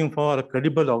also looking for a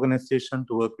credible organization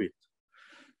to work with,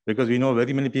 because we know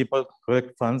very many people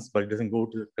collect funds, but it doesn't go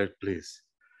to the correct place.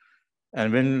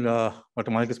 And when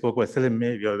Dr. Manilka spoke about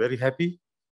SLMA, we are very happy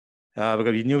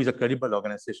because we knew it's a credible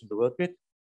organization to work with.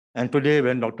 And today,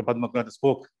 when Dr. Padma Gunaratna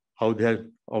spoke how they have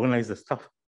organized the stuff,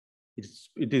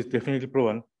 it is definitely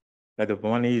proven that the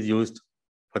money is used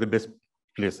for the best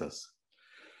places.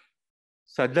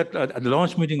 So at the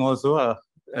launch meeting also,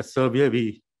 as Serbia,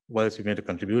 whilst we made a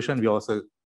contribution, we also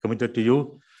committed to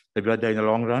you that we are there in the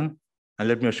long run. And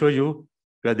let me assure you,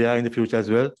 we are there in the future as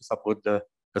well to support the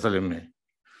SLMA.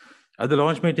 At the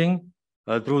launch meeting,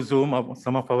 through Zoom,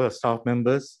 some of our staff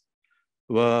members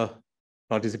were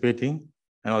participating,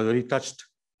 and I was very touched.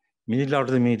 Immediately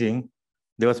after the meeting,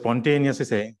 they were spontaneously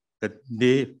saying that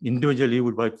they individually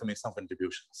would like to make some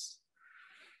contributions.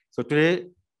 So today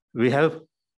we have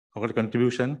our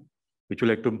contribution, which we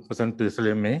like to present to the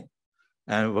SLMA.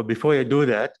 And before I do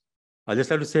that, I just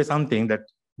have to say something that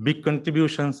big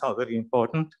contributions are very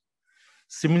important.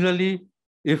 Similarly,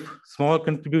 if small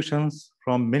contributions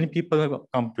from many people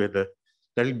come together,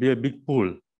 that will be a big pool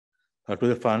to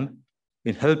the fund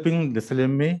in helping the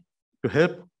SLMA to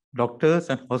help doctors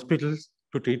and hospitals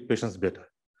to treat patients better.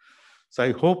 So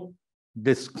I hope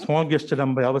this small gesture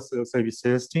done by our service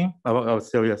sales team, our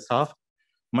service staff,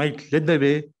 might lead the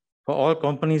way for all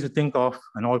companies to think of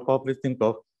and all corporates to think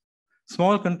of.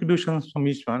 Small contributions from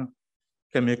each one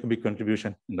can make a big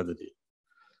contribution another day.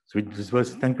 So with this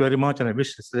verse, thank you very much, and I wish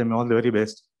SLMA all the very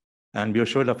best, and be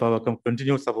assured of our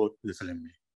continued support to the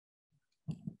SLMA.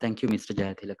 Thank you, Mr.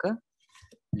 Jayathilaka.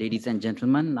 Ladies and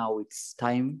gentlemen, now it's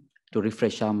time to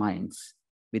refresh our minds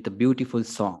with a beautiful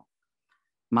song,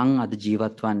 Mang Ad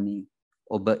Jeevat Wanne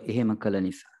Oba Ehema Kala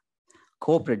Nisa,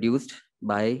 co-produced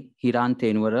by Hiran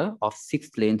Tenuwara of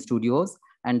 6th Lane Studios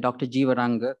and Dr.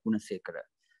 Jeevaranga Gunasekara.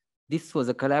 This was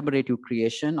a collaborative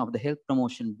creation of the Health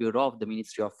Promotion Bureau of the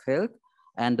Ministry of Health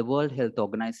and the World Health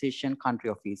Organization Country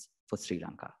Office for Sri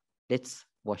Lanka. Let's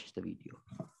watch the video.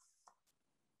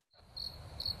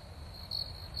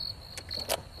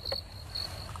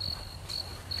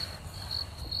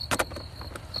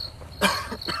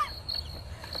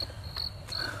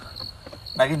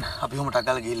 Nagin, අපි ඔහම ටක්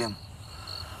ගාලා ගිහිල්ලමු.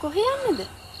 කොහේ යන්නද?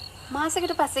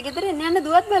 මාසෙකට පස්සේ ගෙදර එන්න යන්න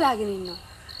දුවත් බලාගෙන ඉන්නවා.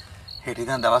 හෙට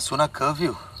ඉඳන් දවස් 3ක්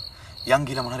කර්ෆියු. යන්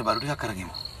ගිහලා මොන හරි බඩු ටිකක්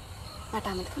අරගෙමු. මට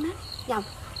අමතක වුණානේ. යමු.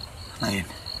 නගින්.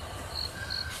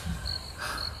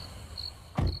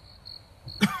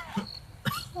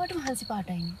 ඔයාට මහන්සි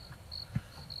පාටයිනේ.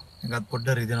 එකත්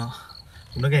පොඩ්ඩක් රිදෙනවා.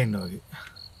 උණ ගෑනවා වගේ.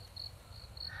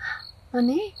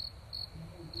 අනේ.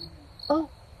 ඔව්.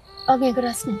 අගේ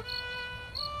කරස්නේ.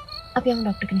 අපි යමු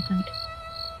ડોක්ටර් කෙනෙක් ළඟට.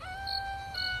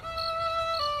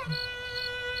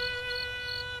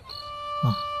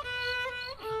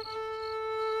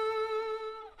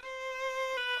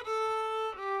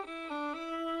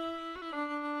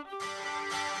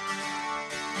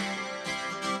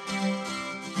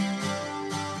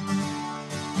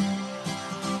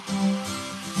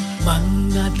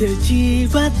 මං අද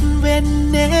ජීවත්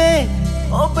වෙන්නේ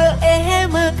ඔබ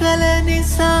එහෙම කළ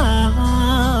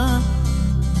නිසා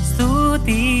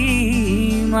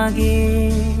ස්තුතියි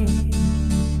මගේ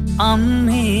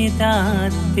අම්මේ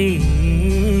තාත්තේ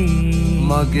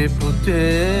මගේ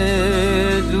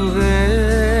පුතේ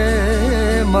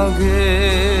දුවේ මගේ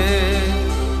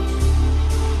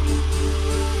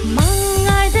මං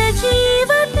අද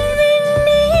ජීවත්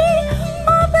වෙන්නේ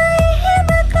ඔබ එහෙම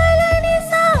කළ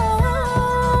නිසා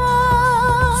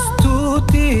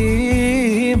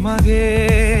ස්තුතියි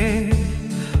මගේ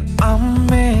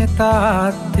අම්මේ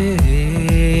තාත්තේ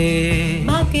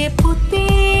මගේ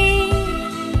පුතේ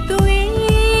දුවේ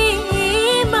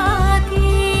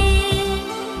මගේ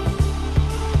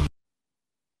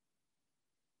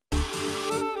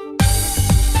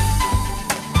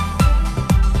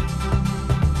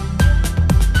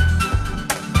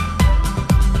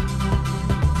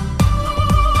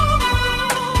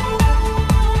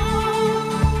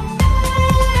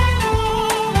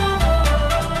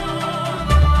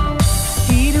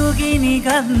හිරුගිනි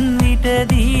ගන්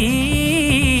විටදී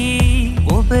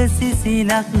ඔබ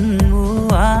සිසිලක්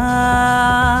වූවා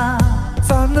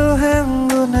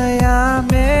සඳුහැඟුණ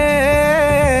යාමේ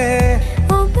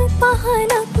ඔබ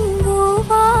පහනක්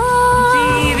වූවා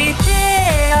ජීවිතේ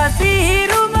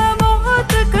අසිරුම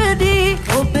මොහොතකදී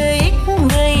ඔබ එක්ව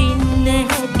ඉන්න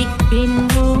හැටි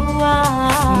පෙන්වුවා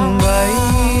නුඹයි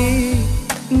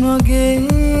මගේ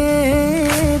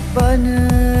පන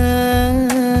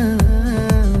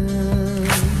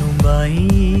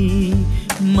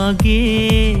මගේ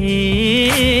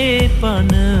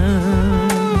පන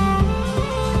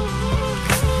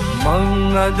මං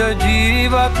අද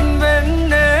ජීවත්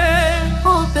වෙන්නේ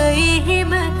ඔබ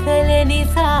එහෙම කළ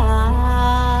නිසා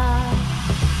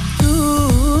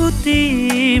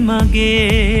ස්තුතියි මගේ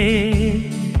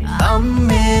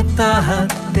අම්මේ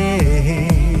තාත්තේ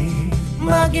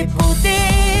මගේ පුතේ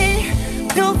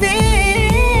දුවේ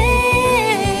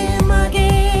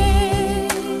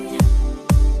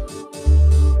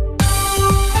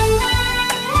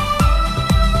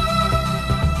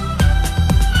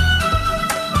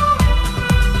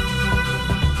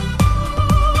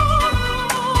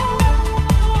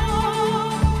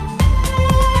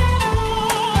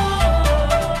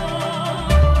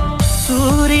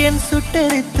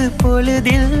சுட்டரித்து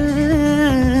பொழுதில்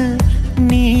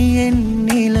நீ என்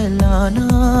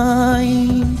நிழலானாய்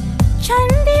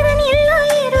சந்திரன் இல்லா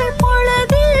இருள்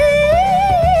பொழுதில்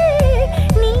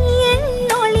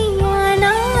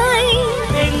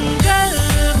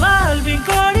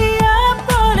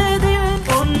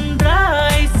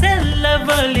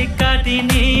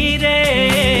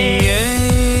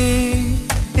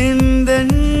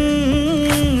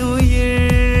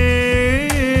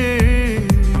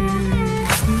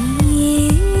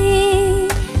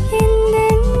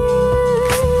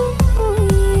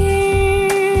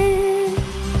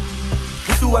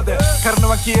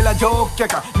ජෝක්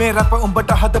එක මේ රැප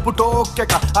උඹට හදපු ටෝක්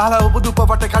එක අහලා ඔබ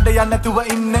දුපවට කඩ යන්න නැතුව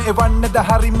ඉන්න එවන්නද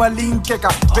හරිම ලින්ක් එක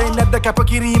වෙන්නද කැප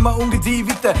කිරීම උන්ගේ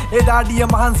ජීවිත ඒ දාඩිය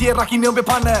මහන්සිය රකින්න ඔබේ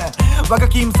පන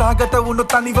වගකීම් සහගත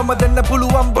වුණොත් තනිවම දෙන්න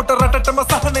පුළුවන් බොට රටටම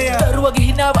සහනය දරුවගේ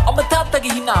හිනාව අම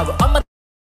තාත්තගේ හිනාව අම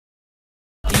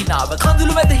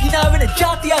කඳුළු මැද හිනාවෙන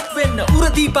ජාතියක් වෙන්න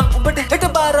උරදීපන් උඹට හෙට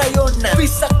බාරයි ඔන්න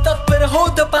 20ක් තත්පර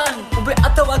හොදපන් උඹේ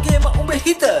අත වගේම උඹේ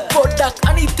හිත පොඩ්ඩක්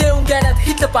අනිත් උන් ගැනත්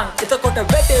හිතපන් එතකොට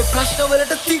වැටේ ප්‍රශ්න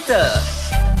වලට තිත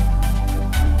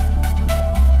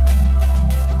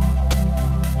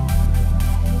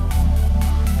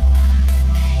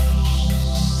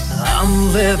I'm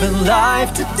living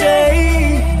life today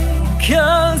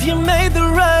 'cause you made the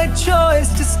right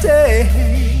choice to stay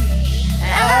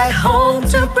at home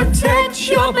to protect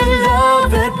your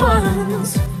beloved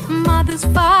ones. Mothers,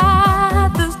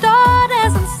 fathers,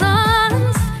 daughters and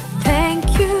sons, thank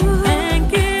you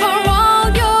for all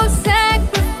your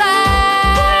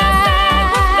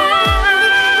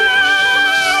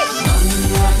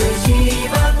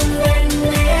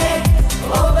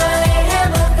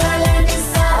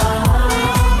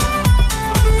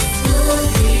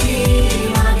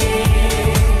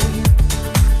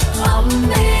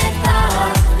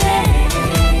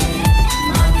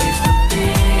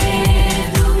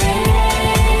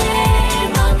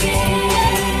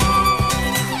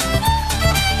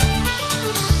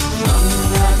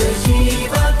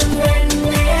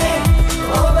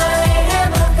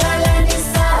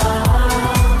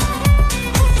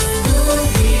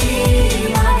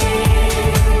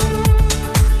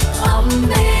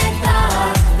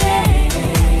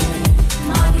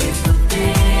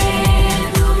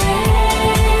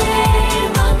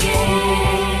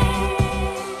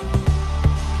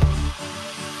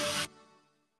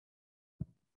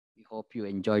Hope you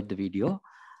enjoyed the video.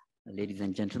 Ladies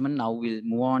and gentlemen, now we'll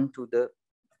move on to the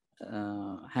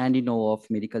handing over of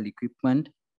medical equipment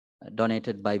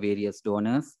donated by various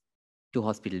donors to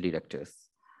hospital directors.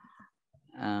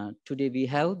 Today we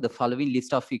have the following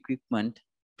list of equipment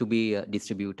to be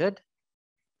distributed.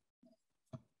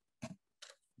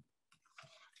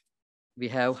 We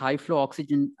have high flow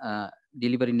oxygen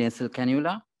delivery nasal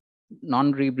cannula,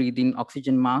 non-rebreathing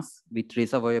oxygen mask with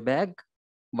reservoir bag,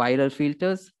 viral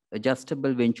filters,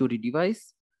 adjustable venturi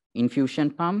device, infusion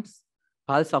pumps,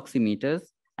 pulse oximeters,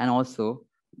 and also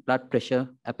blood pressure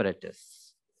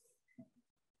apparatus.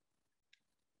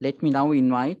 Let me now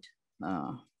invite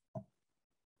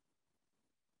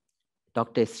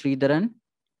Dr. Sridharan,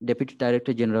 Deputy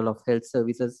Director General of Health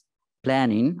Services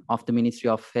Planning of the Ministry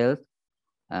of Health,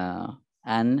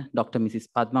 and Dr. Mrs.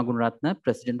 Padma Gunaratna,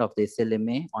 President of the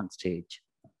SLMA, on stage.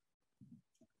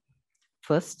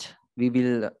 First, we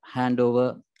will hand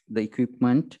over the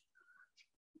equipment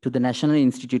to the National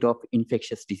Institute of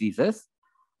Infectious Diseases.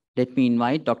 Let me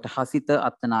invite Dr. Hasita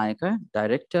Attanayaka,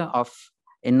 Director of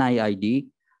NIID,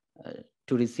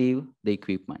 to receive the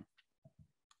equipment.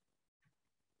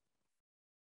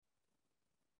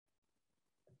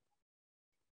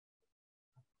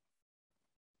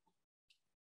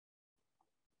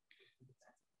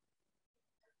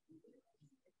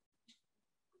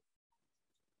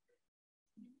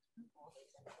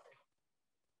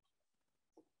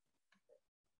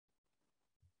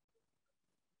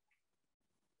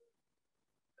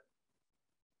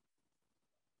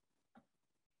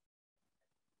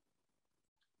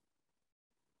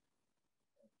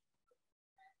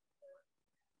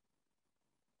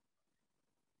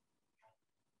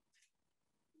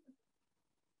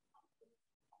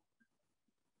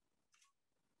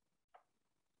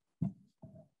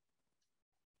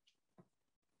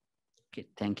 Okay,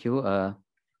 thank you. I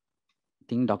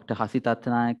think Dr. Hasita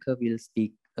Attanayaka will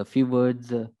speak a few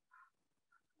words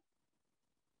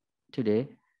today.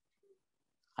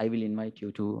 I will invite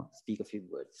you to speak a few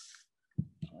words.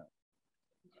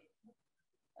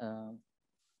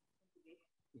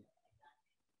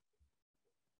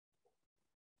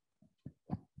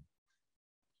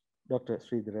 Dr.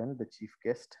 Sridharan, the chief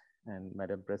guest, and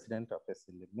Madam President of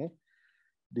SLMA,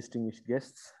 distinguished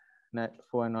guests,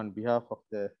 for and on behalf of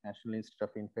the National Institute of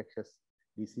Infectious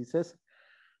Diseases,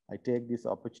 I take this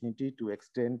opportunity to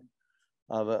extend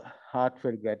our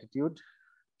heartfelt gratitude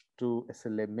to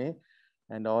SLMA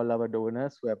and all our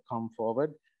donors who have come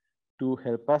forward to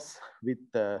help us with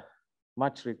the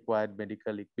much required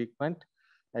medical equipment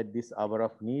at this hour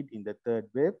of need in the third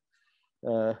wave.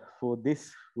 For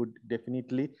this would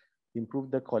definitely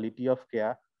improve the quality of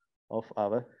care of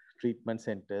our treatment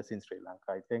centers in Sri Lanka.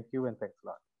 I thank you and thanks a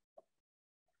lot.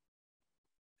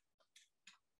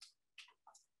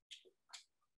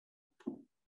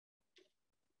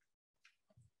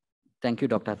 Thank you,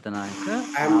 Dr. Attanayaka.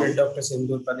 I am Dr.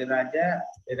 Sindur Padiraja,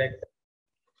 Director.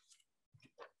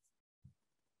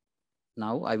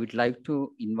 Now, I would like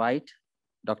to invite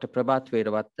Dr. Prabhat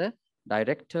Veravatta,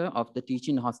 Director of the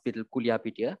Teaching Hospital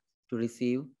Kuliapitiya, to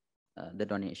receive the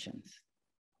donations.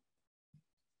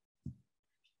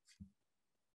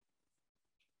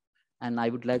 And I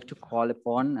would like to call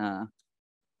upon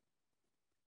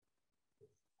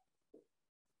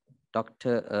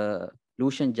Dr.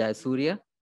 Lushan Jayasuriya,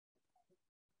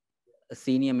 a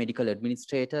Senior Medical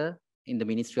Administrator in the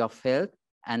Ministry of Health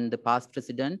and the past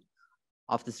President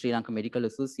of the Sri Lanka Medical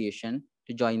Association,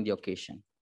 to join the occasion.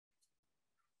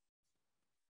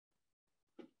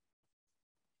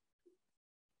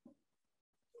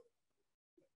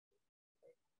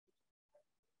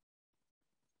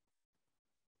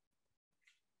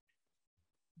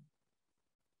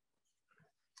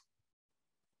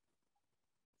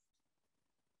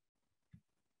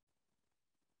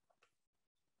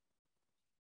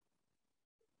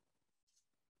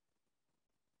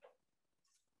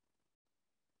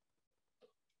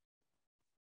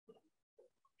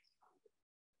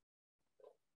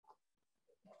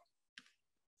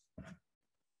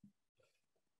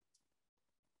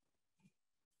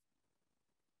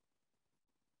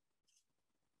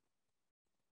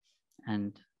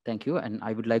 And thank you. And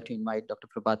I would like to invite Dr.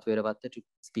 Prabhat Veravatta to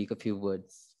speak a few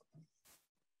words.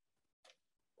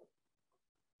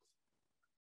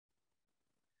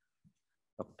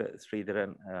 Dr.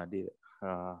 Sridharan,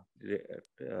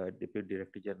 Deputy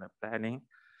Director General Planning,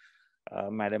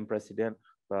 Madam President,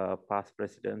 past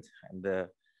presidents, and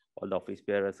all the office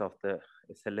bearers of the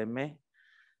SLMA.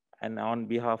 And on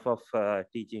behalf of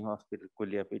Teaching Hospital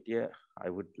Kuliapitiya, I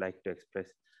would like to express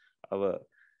our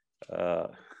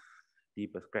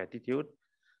deepest gratitude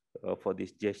for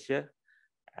this gesture.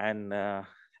 And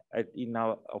in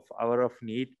our hour of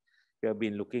need, we have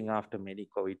been looking after many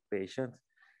COVID patients.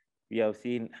 We have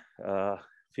seen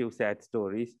few sad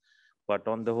stories, but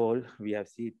on the whole, we have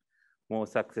seen more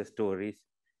success stories,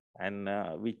 and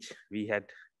which we had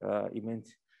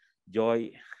immense joy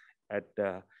at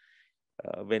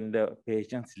when the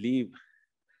patients leave,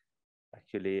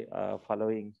 actually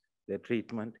following the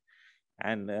treatment.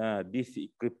 And this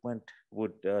equipment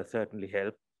would certainly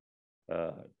help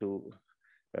to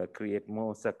create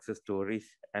more success stories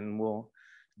and more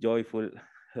joyful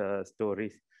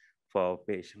stories for our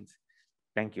patients.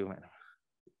 Thank you, madam.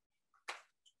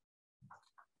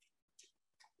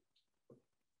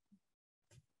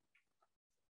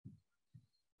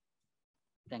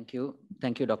 Thank you.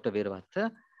 Thank you, Dr.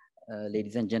 Veravatta.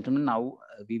 Ladies and gentlemen, now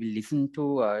we will listen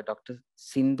to Dr.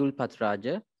 Sindul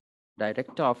Patraja,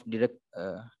 Director of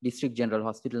District General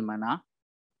Hospital, Mana.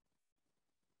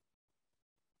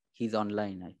 He's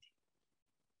online, I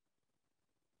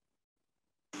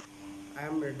think. I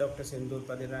am Dr. Sindur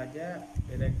Padiraja,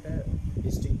 Director,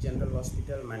 District General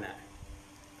Hospital, Mana.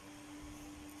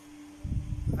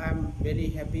 I am very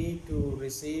happy to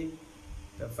receive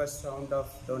the first round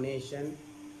of donation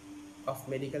of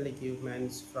medical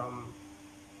equipments from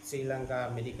Sri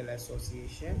Lanka Medical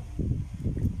Association.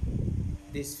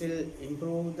 This will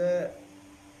improve the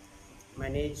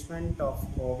management of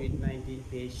COVID-19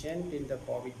 patient in the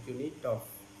COVID unit of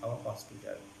our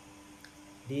hospital.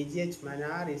 DGH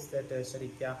Manar is the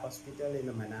tertiary care hospital in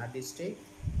the Manar district,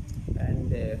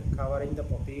 and covering the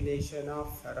population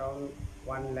of around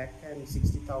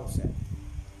 1,60,000.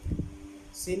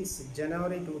 Since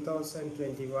January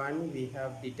 2021, we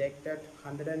have detected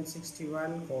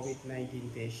 161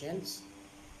 COVID-19 patients,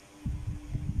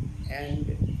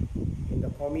 and in the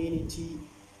community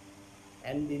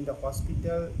and in the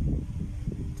hospital,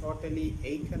 totally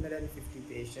 850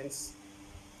 patients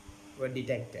were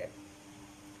detected.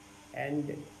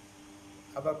 And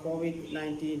our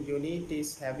COVID-19 unit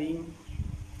is having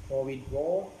COVID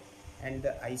ward and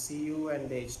the ICU and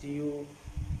the HDU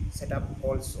set up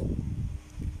also.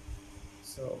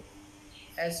 So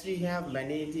as we have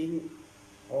managing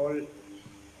all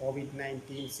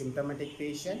COVID-19 symptomatic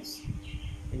patients,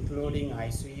 including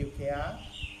ICU care,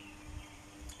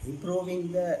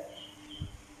 improving the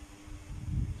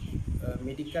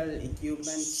medical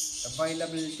equipments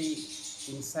availability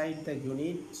inside the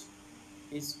unit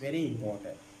is very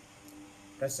important.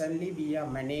 Presently, we are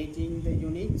managing the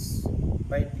units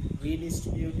by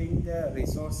redistributing the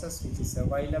resources which is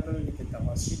available within the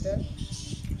hospital.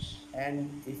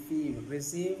 And if we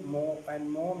receive more and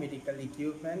more medical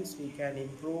equipments, we can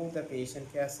improve the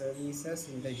patient care services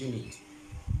in the unit.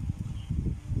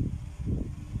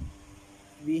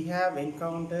 We have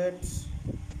encountered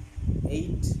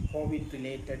 8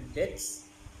 COVID-related deaths.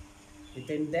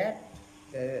 Within that,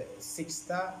 the 6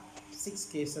 6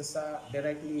 cases are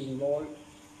directly involved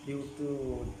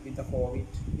with the COVID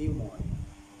pneumonia.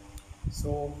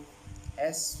 So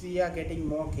as we are getting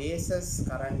more cases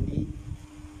currently,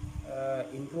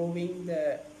 improving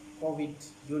the COVID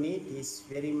unit is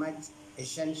very much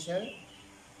essential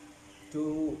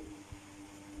to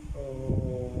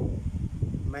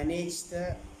manage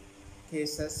the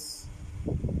cases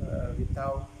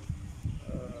without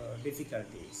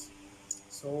difficulties.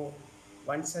 So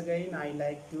once again, I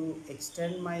like to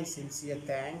extend my sincere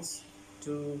thanks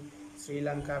to Sri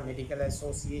Lanka Medical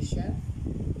Association,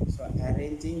 so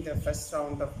arranging the first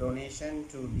round of donation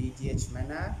to DGH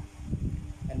Manor,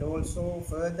 and also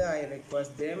further I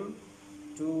request them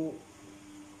to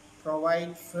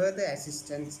provide further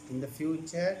assistance in the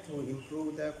future to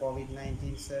improve the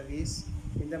COVID-19 service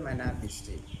in the Manor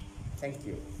district. Thank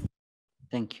you.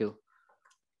 Thank you.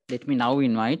 Let me now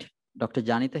invite Dr.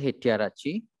 Janitha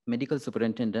Hettiarachchi, Medical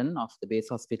Superintendent of the Base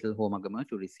Hospital Homagama,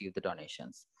 to receive the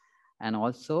donations. And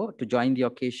also to join the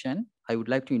occasion, I would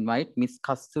like to invite Ms.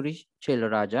 Kasturi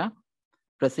Chelaraja,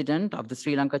 President of the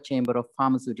Sri Lanka Chamber of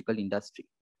Pharmaceutical Industry.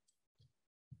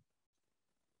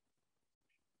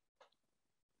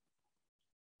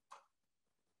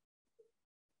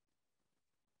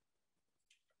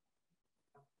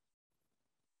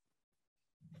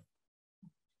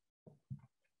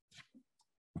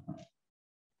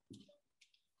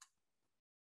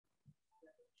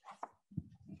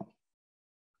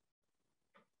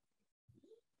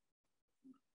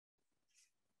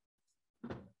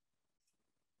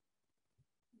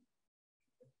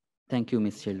 Thank you,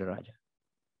 Ms. Chelaraja.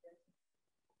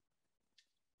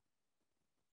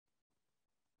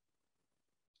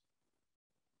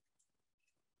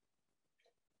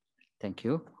 Thank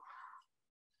you.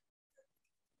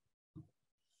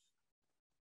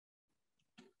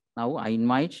 Now I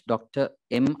invite Dr.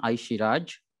 M. I.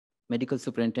 Shiraj, Medical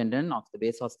Superintendent of the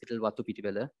Base Hospital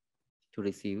Watupitiwala, to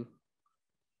receive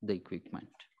the equipment.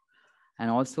 And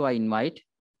also I invite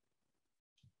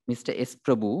Mr. S.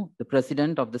 Prabhu, the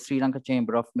President of the Sri Lanka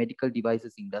Chamber of Medical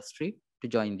Devices Industry, to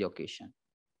join the occasion.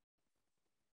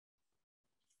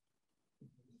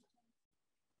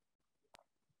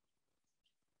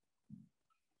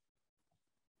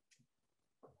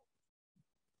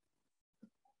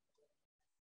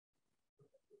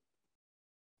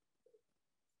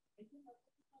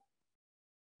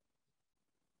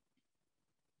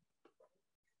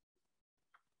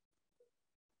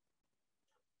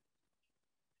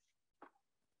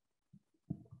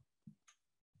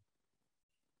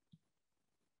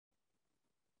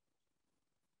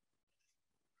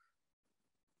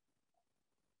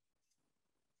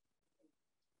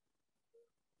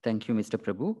 Thank you, Mr.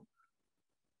 Prabhu.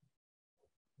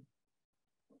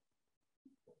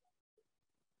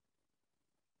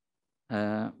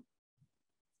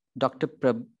 Dr.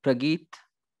 Prageet,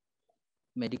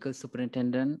 Medical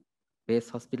Superintendent, Base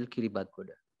Hospital,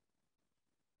 Kiribati.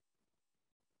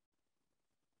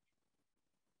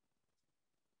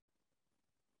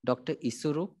 Dr.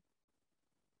 Isuru,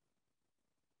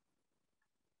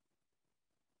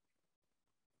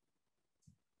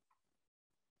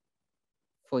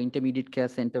 for Intermediate Care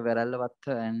Center,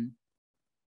 Verallavatta and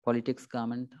Politics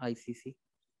Garment, ICC.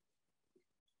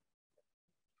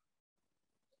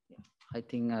 I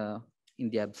think in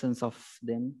the absence of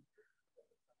them,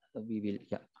 we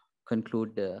will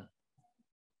conclude the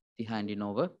handing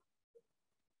over.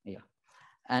 Yeah.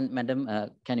 And Madam,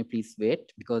 can you please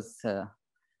wait, because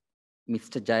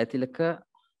Mr. Jayatilaka,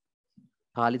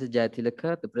 Palita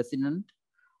Jayatilaka, the President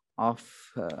of,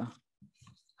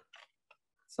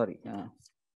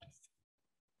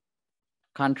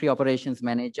 Country Operations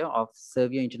Manager of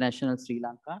Servier International Sri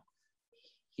Lanka.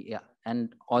 Yeah,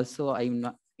 and also I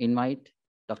invite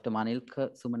Dr. Manilka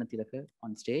Sumanatilaka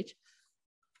on stage.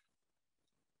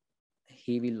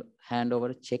 He will hand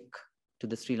over a check to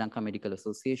the Sri Lanka Medical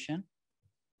Association.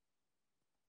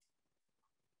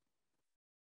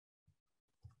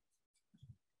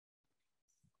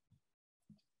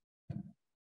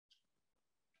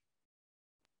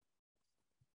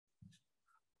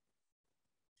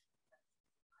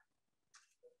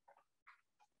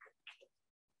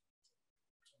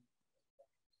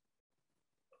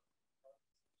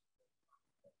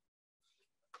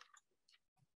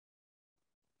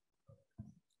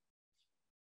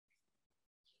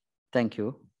 Thank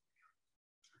you.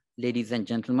 Ladies and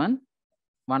gentlemen,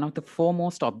 one of the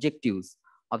foremost objectives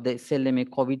of the SLMA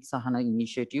COVID Sahana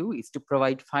initiative is to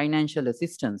provide financial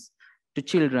assistance to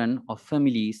children of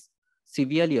families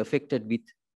severely affected with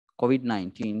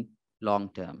COVID-19 long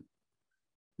term.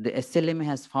 The SLMA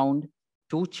has found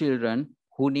 2 children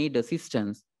who need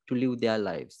assistance to live their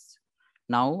lives.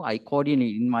 Now, I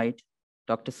cordially invite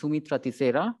Dr. Sumitra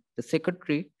Tisera, the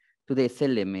Secretary to the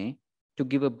SLMA, to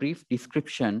give a brief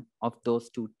description of those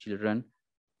two children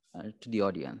to the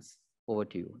audience. Over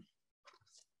to you.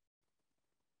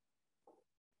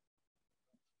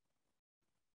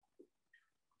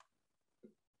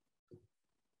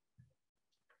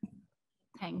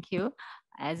 Thank you.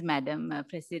 As Madam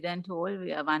President told,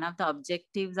 one of the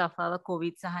objectives of our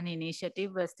COVID Sahana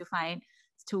initiative was to find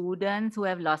students who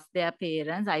have lost their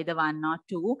parents, either one or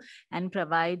two, and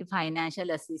provide financial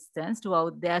assistance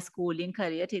throughout their schooling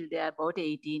career till they are about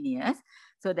 18 years.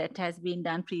 So that has been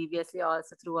done previously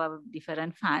also through our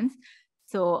different funds.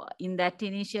 So in that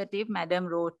initiative, Madam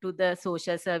wrote to the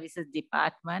Social Services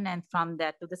Department and from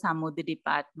that to the Samudhi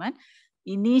Department.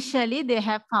 Initially, they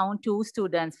have found 2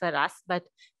 students for us, but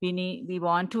we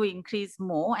want to increase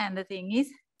more. And the thing is,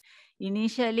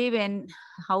 initially,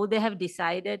 how they have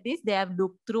decided this, they have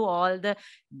looked through all the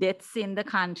deaths in the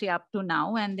country up to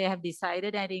now, and they have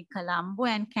decided that in Colombo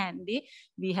and Kandy,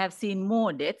 we have seen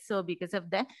more deaths. So because of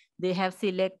that, they have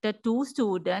selected 2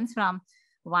 students,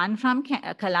 one from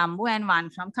Colombo and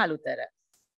one from Kalutara.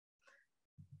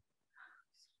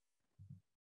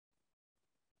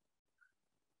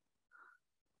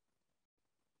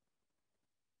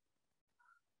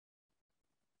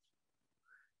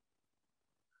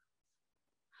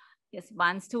 Yes,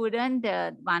 one student,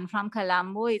 one from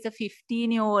Colombo, is a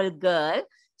 15-year-old girl.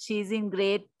 She's in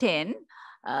grade 10.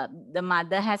 The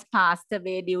mother has passed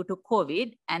away due to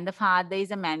COVID, and the father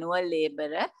is a manual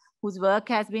laborer whose work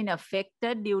has been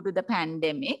affected due to the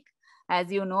pandemic. As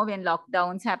you know, when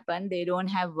lockdowns happen, they don't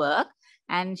have work.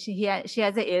 And she has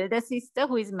an elder sister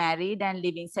who is married and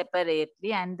living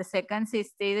separately, and the second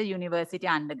sister is a university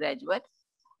undergraduate.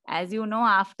 As you know,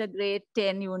 after grade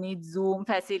 10, you need Zoom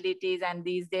facilities, and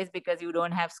these days, because you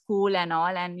don't have school and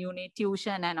all, and you need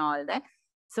tuition and all that.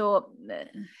 So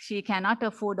she cannot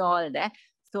afford all that.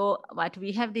 So what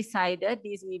we have decided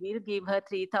is we will give her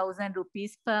 3,000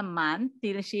 rupees per month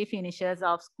till she finishes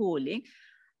off schooling.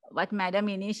 What Madam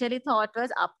initially thought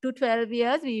was up to 12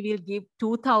 years, we will give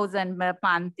 2,000 per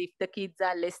month if the kids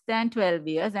are less than 12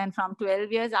 years, and from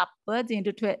 12 years upwards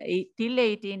into till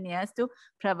 18 years to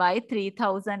provide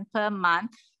 3,000 per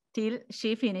month till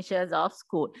she finishes off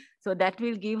school. So that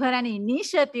will give her an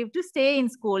initiative to stay in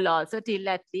school also till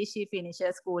at least she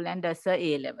finishes school and does her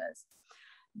A-levels.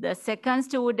 The second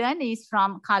student is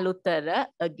from Kalutara,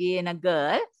 again a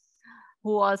girl,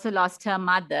 who also lost her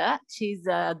mother. She's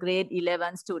a grade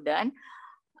 11 student.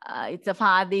 It's a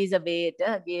father is a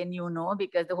waiter, again, you know,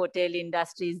 because the hotel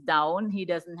industry is down. He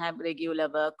doesn't have regular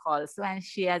work also. And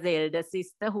she has an elder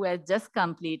sister who has just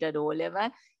completed O-level,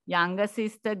 younger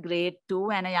sister grade 2,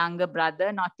 and a younger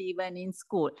brother not even in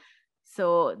school.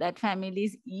 So that family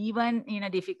is even in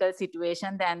a difficult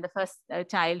situation than the first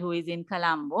child who is in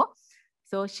Colombo.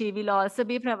 So she will also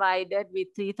be provided with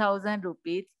 3,000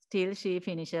 rupees till she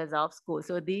finishes off school.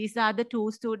 So these are the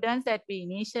 2 students that we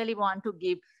initially want to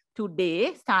give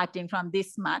today, starting from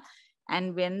this month.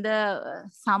 And when the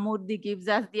Samudhi gives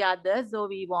us the others, so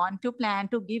we want to plan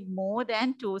to give more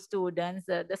than 2 students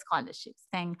the scholarships.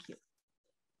 Thank you.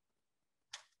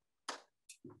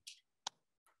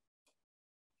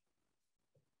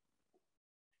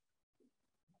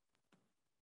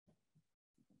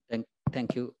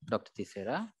 Thank you, Dr.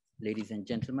 Tisera. Ladies and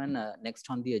gentlemen, next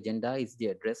on the agenda is the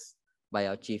address by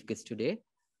our chief guest today.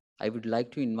 I would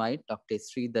like to invite Dr.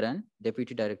 Sridharan,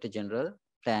 Deputy Director General,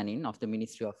 Planning of the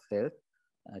Ministry of Health,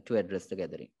 to address the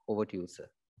gathering. Over to you, sir.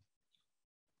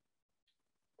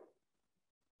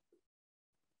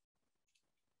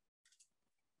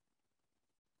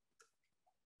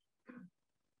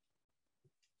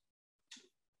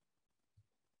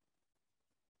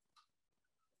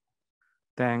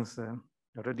 Thanks,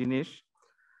 Dr. Dinesh,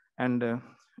 and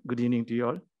good evening to you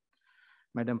all.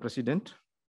 Madam President,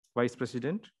 Vice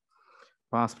President,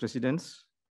 past presidents,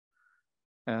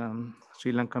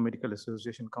 Sri Lanka Medical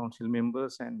Association Council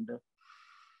members and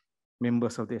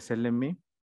members of the SLMA,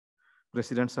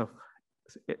 presidents of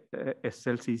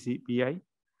SLCCPI,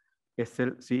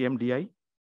 SLCMDI,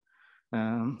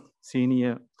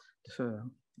 Senior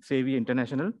Savvy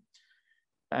International,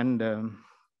 and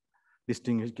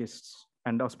distinguished guests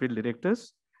and hospital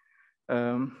directors.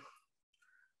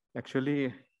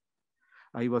 Actually,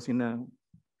 I was in a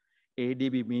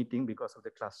ADB meeting because of the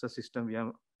cluster system. We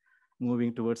are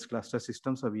moving towards cluster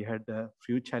system. So we had a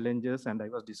few challenges, and I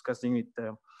was discussing with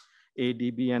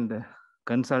ADB and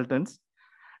consultants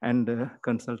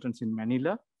in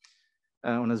Manila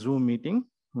on a Zoom meeting.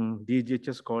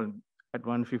 DGHS called at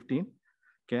 1:15.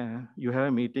 You have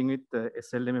a meeting with the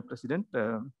SLMA president.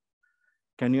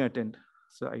 Can you attend?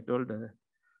 So I told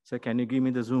So can you give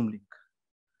me the Zoom link?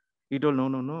 He told,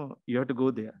 no, you have to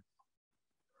go there.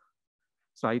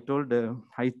 So I told,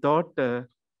 I thought,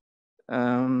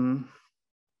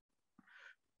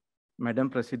 Madam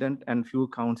President and few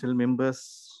council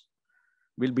members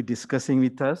will be discussing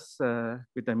with us,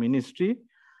 with the ministry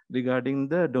regarding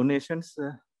the donations,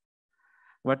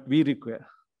 what we require,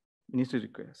 ministry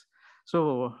requires.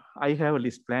 So I have a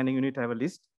list, planning unit have a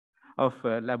list of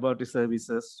laboratory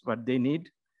services, what they need,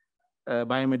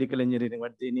 biomedical engineering,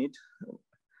 what they need,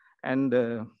 and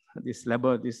this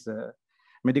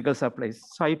medical supplies.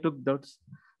 So I took those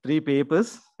 3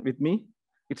 papers with me.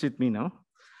 It's with me now.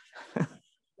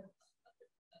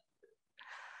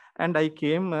 And I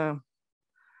came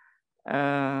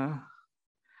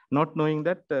not knowing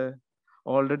that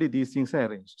already these things are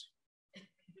arranged.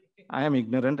 I am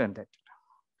ignorant and that.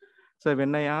 So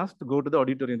when I asked to go to the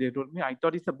auditorium, they told me, I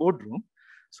thought it's a boardroom.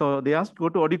 So they asked to go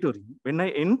to auditorium. When I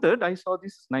entered, I saw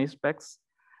these nice packs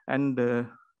and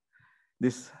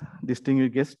this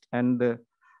distinguished guest and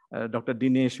Dr.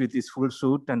 Dinesh with his full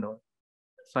suit and all.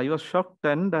 So I was shocked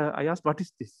and I asked, what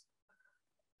is this?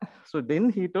 So then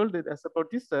he told us about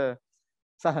this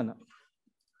Sahana.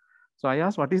 So I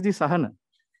asked, what is this Sahana?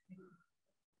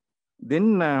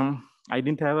 Then I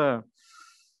didn't have a,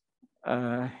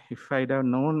 if I'd have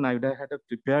known, I would have had a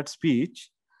prepared speech,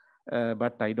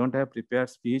 but I don't have prepared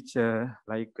speech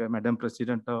like Madam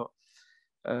President or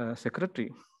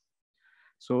Secretary.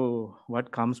 So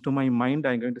what comes to my mind,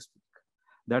 I'm going to speak.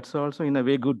 That's also in a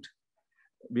way good.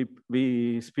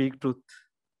 We speak truth.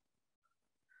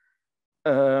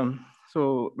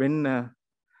 So when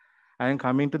I am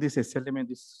coming to this SLM,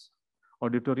 this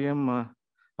auditorium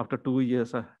after 2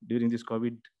 years during this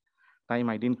COVID time,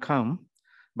 I didn't come,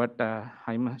 but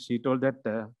she told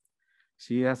that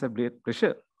she has a great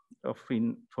pressure of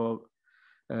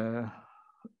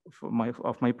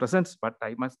my presence, but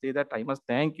I must say that I must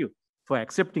thank you for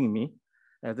accepting me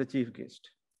as the chief guest,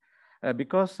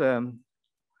 because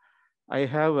I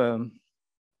have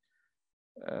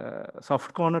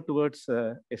soft corner towards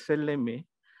SLMA,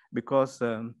 because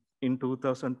in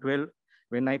 2012,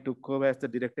 when I took over as the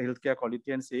Director Healthcare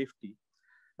Quality and Safety,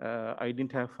 I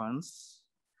didn't have funds.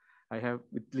 I have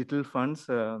with little funds,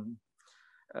 I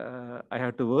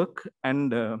had to work,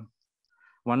 and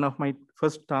one of my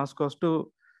first tasks was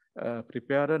to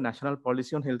prepare a national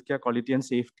policy on healthcare quality and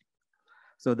safety.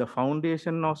 So the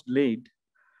foundation was laid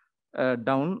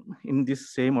down in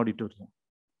this same auditorium.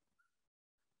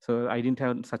 So I didn't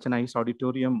have such a nice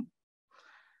auditorium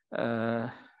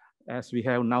as we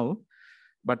have now,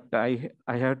 but I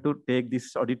had to take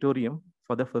this auditorium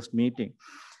for the first meeting.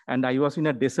 And I was in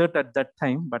a desert at that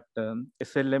time, but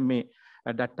SLMA,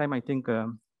 at that time, I think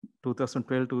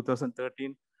 2012,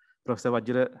 2013, Professor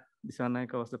Vajra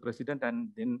Disanayaka was the president, and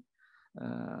then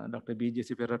Dr.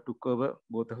 B.J.C. Pera took over,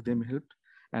 both of them helped,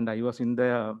 and I was in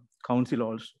the council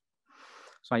also.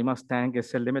 So I must thank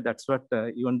SLMA. That's what,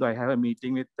 even though I have a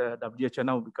meeting with WHO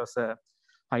now, because a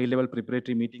high-level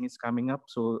preparatory meeting is coming up,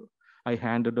 so I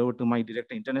handed over to my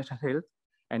Director International Health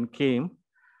and came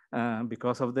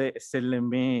because of the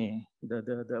SLMA,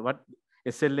 what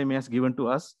SLMA has given to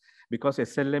us, because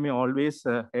SLMA always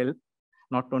help,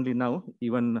 not only now,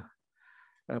 even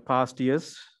past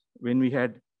years when we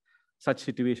had such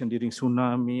situation during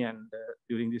tsunami and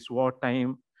during this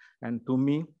wartime, and to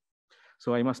me.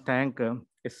 So I must thank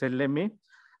SLMA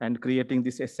and creating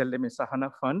this SLMA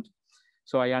Sahana Fund.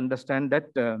 So I understand that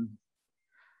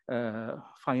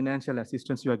financial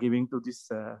assistance you are giving to this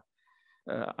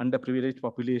underprivileged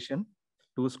population,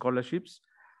 2 scholarships,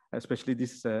 especially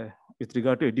this with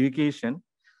regard to education.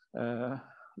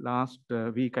 Last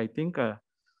week, I think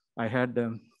I had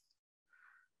to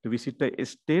visit the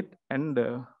estate, and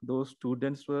those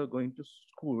students were going to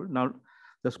school. Now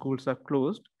the schools are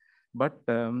closed, but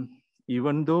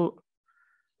even though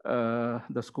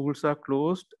the schools are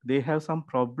closed, they have some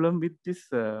problem with this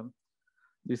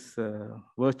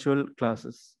virtual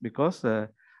classes, because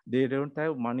they don't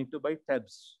have money to buy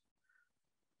tabs.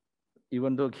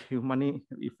 Even though give money,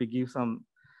 if we give some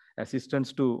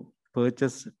assistance to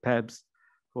purchase tabs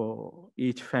for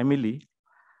each family,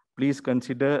 please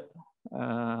consider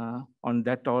on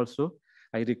that also.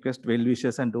 I request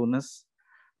well-wishers and donors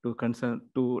to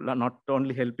not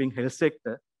only helping health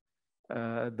sector,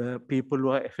 the people who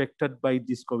are affected by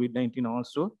this COVID-19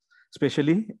 also,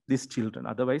 especially these children.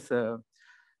 Otherwise,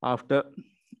 after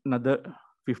another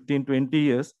 15, 20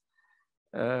 years,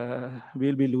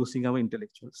 we'll be losing our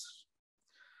intellectuals.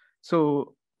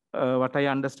 So what I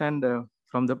understand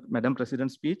from the Madam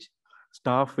President's speech,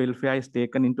 staff welfare is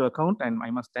taken into account, and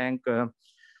I must thank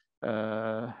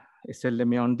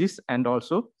SLMA on this, and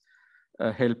also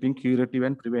helping curative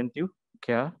and preventive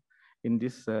care in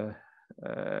this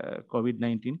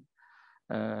COVID-19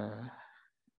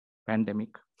 pandemic.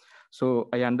 So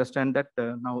I understand that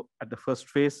now at the first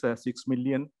phase, 6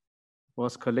 million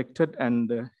was collected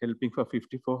and helping for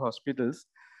 54 hospitals.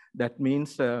 That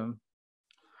means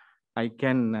I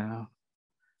can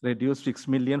reduce 6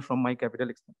 million from my capital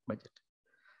expenditure budget.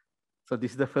 So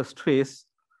this is the first phase.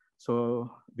 So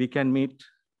we can meet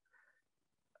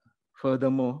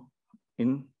furthermore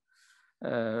in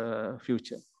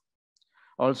future.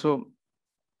 Also,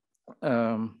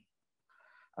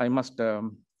 I must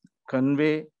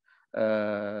convey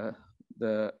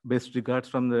the best regards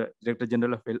from the Director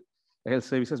General of Health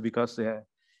Services, because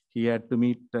he had to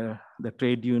meet the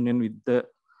trade union with the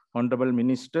Honorable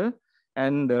Minister,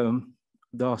 and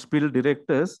the hospital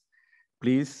directors.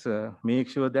 Please make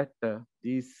sure that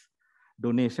these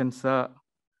donations are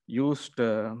used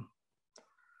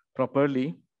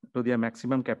properly to their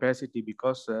maximum capacity,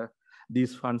 because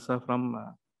these funds are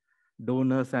from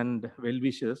donors and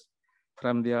well-wishers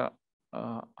from their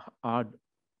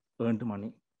hard-earned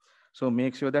money. So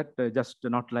make sure that just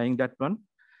not lying that one,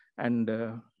 and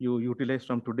you utilize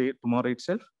from today, tomorrow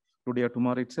itself, today or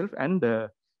tomorrow itself, and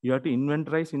you have to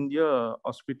inventorize in your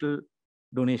hospital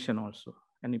donation also.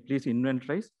 And please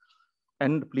inventorize,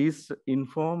 and please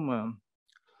inform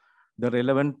the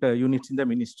relevant units in the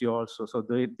ministry also, so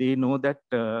they know that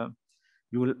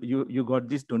you got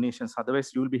these donations.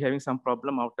 Otherwise, you will be having some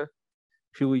problem after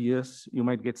few years. You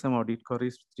might get some audit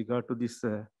queries with regard to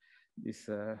this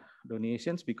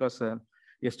donations, because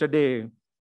yesterday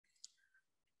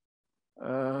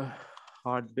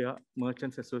Hardware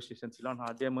Merchants Association, Ceylon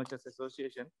Hardware Merchants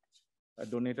Association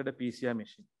donated a PCR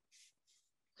machine.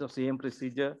 So same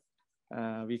procedure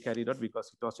we carried out,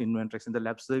 because it was inventorized in the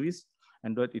lab service,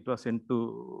 and it was sent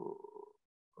to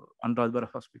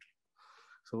Anuradhapura Hospital.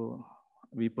 So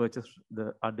we purchased,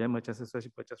 the Hardware Merchants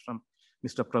Association purchased from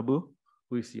Mr. Prabhu,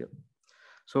 who is here.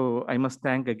 So I must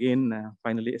thank again,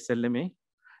 finally, SLMA,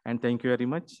 and thank you very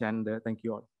much, and thank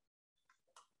you all.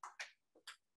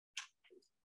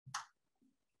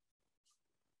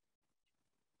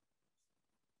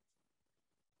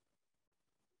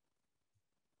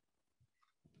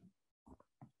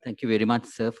 Thank you very much,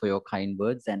 sir, for your kind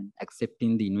words and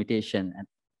accepting the invitation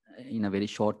in a very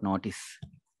short notice.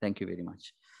 Thank you very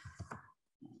much.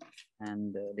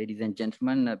 And ladies and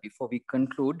gentlemen, before we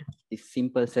conclude this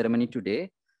simple ceremony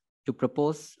today, to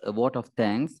propose a vote of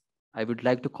thanks, I would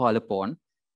like to call upon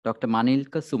Dr.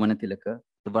 Manilka Sumanatilaka,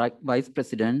 the Vice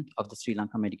President of the Sri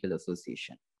Lanka Medical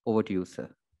Association. Over to you, sir.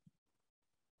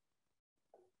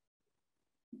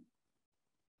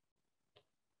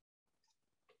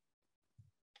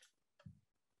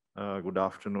 Good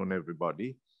afternoon,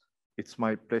 everybody. It's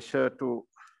my pleasure to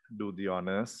do the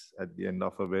honors at the end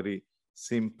of a very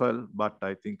simple, but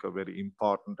I think a very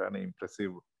important and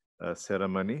impressive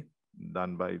ceremony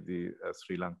done by the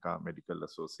Sri Lanka Medical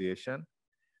Association.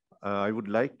 I would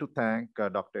like to thank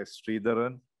Dr.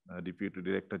 Sridharan, Deputy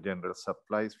Director General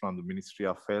Supplies from the Ministry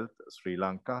of Health, Sri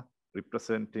Lanka,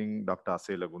 representing Dr.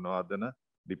 Asela Gunawardana,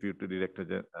 Deputy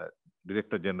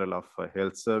Director General of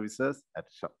Health Services, at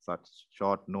such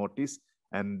short notice,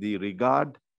 and the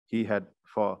regard he had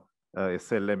for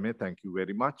SLMA. Thank you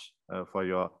very much for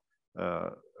your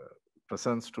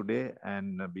presence today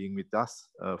and being with us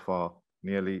for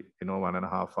nearly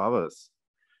 1.5 hours.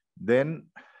 Then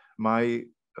my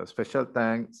special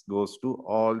thanks goes to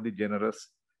all the generous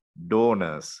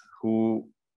donors who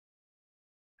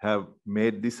have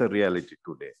made this a reality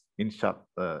today.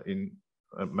 In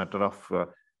a matter of,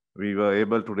 we were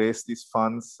able to raise these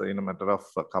funds in a matter of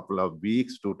a couple of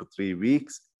weeks, 2 to 3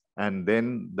 weeks, and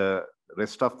then the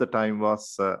rest of the time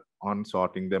was on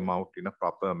sorting them out in a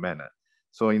proper manner.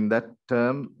 So in that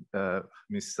term,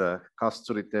 Ms.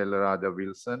 Kasturi Telaraja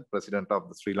Wilson, President of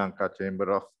the Sri Lanka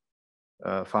Chamber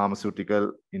of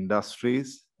Pharmaceutical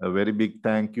Industries, a very big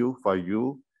thank you for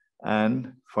you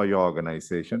and for your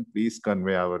organization. Please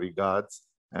convey our regards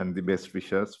and the best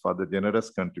wishes for the generous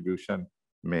contribution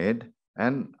made.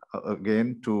 And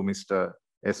again to Mr.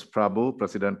 S. Prabhu,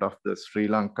 President of the Sri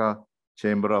Lanka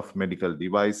Chamber of Medical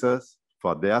Devices,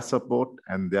 for their support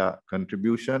and their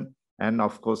contribution, and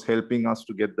of course helping us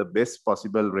to get the best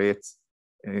possible rates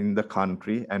in the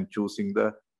country and choosing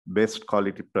the best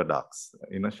quality products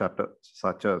in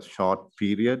such a short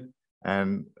period,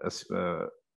 and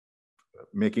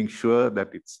making sure that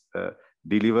it's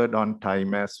delivered on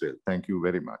time as well. Thank you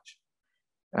very much.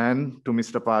 And to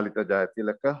Mr. Palita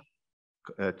Jayatilaka,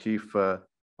 Chief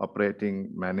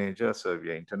Operating Manager,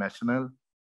 Servier International,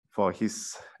 for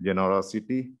his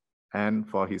generosity and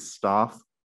for his staff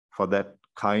for that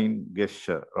kind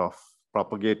gesture of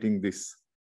propagating this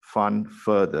fund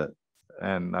further.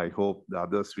 And I hope the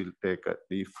others will take a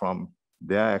leaf from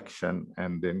their action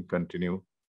and then continue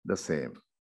the same.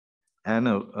 And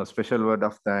a special word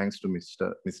of thanks to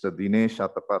Mr. Dinesh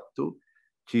Atapattu,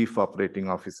 Chief Operating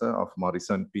Officer of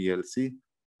Morrison PLC,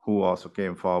 who also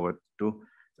came forward to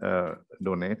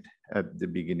donate at the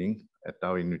beginning at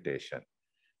our invitation.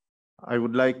 I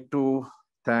would like to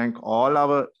thank all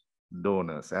our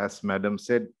donors, as Madam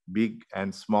said, big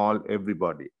and small,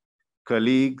 everybody,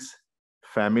 colleagues,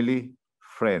 family,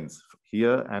 friends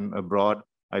here and abroad.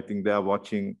 I think they are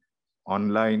watching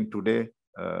online today,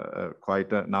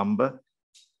 quite a number.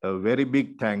 A very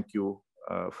big thank you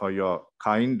for your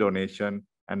kind donation.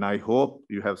 And I hope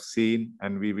you have seen,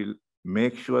 and we will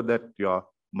make sure that your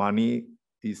money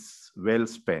is well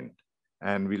spent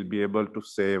and will be able to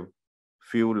save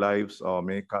few lives or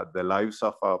make the lives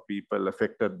of our people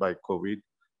affected by COVID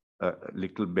a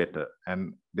little better.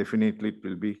 And definitely it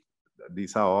will be,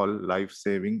 these are all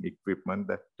life-saving equipment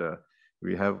that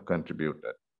we have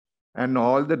contributed. And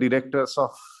all the directors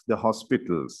of the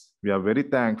hospitals, we are very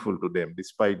thankful to them,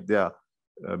 despite their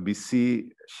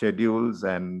busy schedules,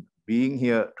 and being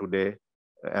here today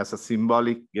as a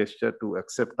symbolic gesture to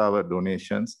accept our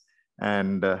donations.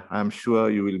 And I'm sure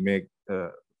you will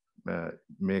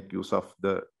make use of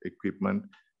the equipment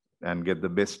and get the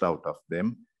best out of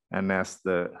them. And as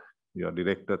your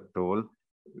director told,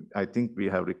 I think we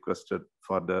have requested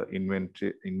for the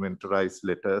inventorized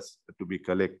letters to be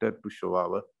collected to show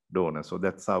our donors. So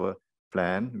that's our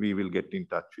plan. We will get in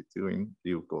touch with you in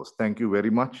due course. Thank you very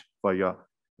much for your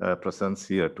presence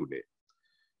here today.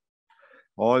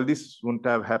 All this wouldn't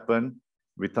have happened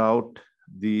without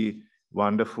the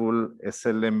wonderful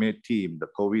SLMA team, the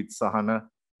COVID Sahana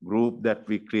group that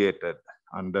we created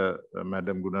under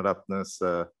Madam Gunaratna's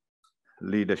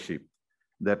leadership.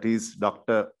 That is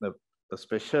a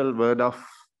special word of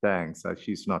thanks, as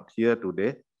she's not here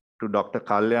today, to Dr.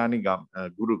 Kalyani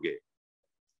Guruge,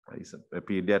 he's a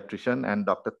pediatrician, and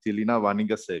Dr. Tilina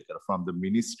Vanigasekar from the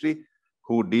ministry,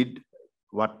 who did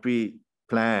what we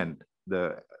planned.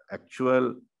 The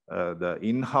actual, the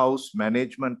in-house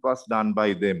management was done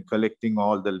by them, collecting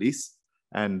all the lists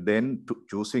and then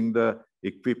choosing the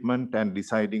equipment and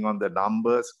deciding on the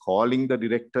numbers, calling the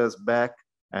directors back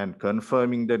and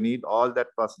confirming the need. All that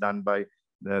was done by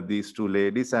these two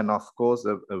ladies. And of course,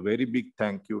 a very big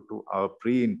thank you to our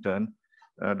pre-intern,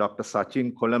 Dr.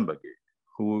 Sachin Kolambage,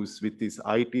 who's with his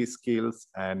IT skills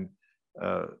and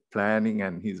planning,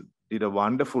 and he did a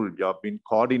wonderful job in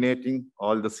coordinating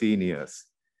all the seniors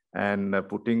and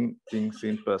putting things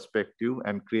in perspective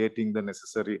and creating the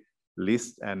necessary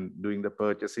list and doing the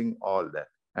purchasing, all that.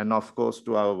 And of course,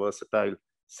 to our versatile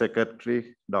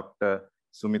secretary, Dr.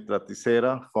 Sumitra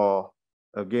Tisera, for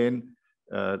again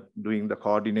doing the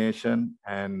coordination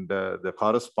and the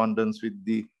correspondence with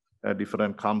the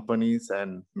different companies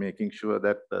and making sure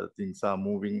that things are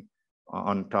moving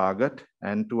on target.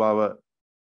 And to our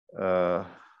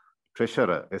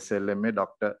treasurer, SLMA,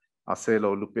 Dr. Asela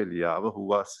Olupeliava, who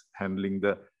was handling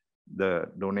the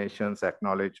donations,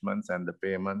 acknowledgements, and the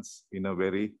payments in a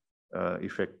very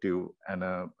effective and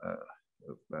a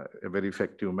very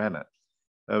effective manner.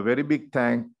 A very big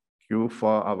thank you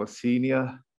for our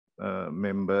senior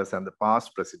members and the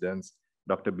past presidents,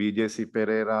 Dr. BJC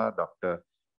Pereira, Dr.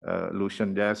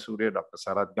 Lucian Jayasuriya, Dr.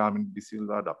 Sarath Gamin De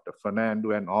Silva, Dr.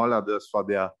 Fernando, and all others for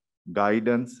their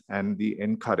guidance and the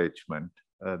encouragement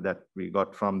that we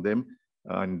got from them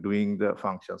in doing the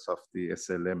functions of the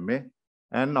SLMA.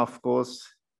 And of course,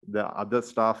 the other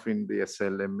staff in the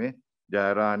SLMA,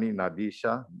 Jairani,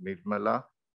 Nadisha, Nirmala,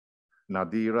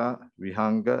 Nadira,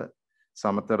 Vihanga,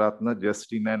 Samatharatna,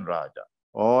 Justin, and Raja,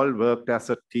 all worked as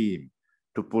a team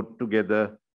to put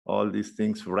together all these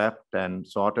things, wrapped and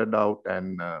sorted out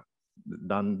and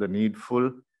done the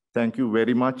needful. Thank you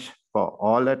very much for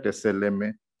all at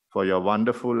SLMA for your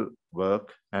wonderful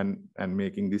work and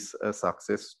making this a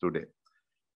success today.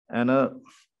 And a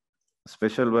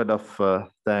special word of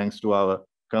thanks to our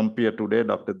compeer today,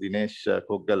 Dr. Dinesh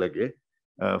Koggalage,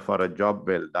 for a job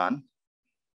well done.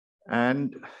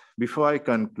 And before I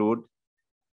conclude,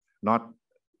 not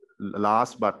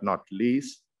last but not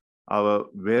least, our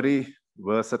very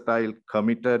versatile,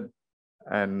 committed,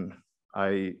 and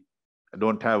I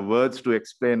don't have words to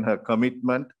explain her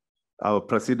commitment, our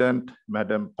President,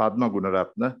 Madam Padma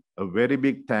Gunaratna, a very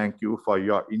big thank you for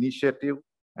your initiative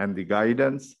and the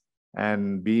guidance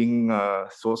and being a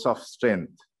source of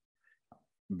strength.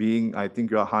 I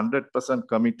think you're 100%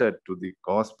 committed to the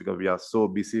cause because we are so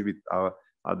busy with our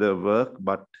other work,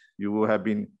 but you have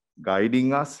been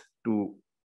guiding us to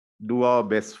do our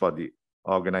best for the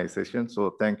organization.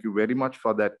 So thank you very much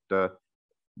for that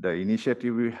the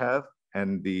initiative you have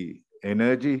and the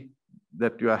energy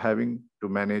that you are having to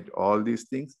manage all these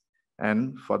things,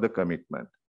 and for the commitment.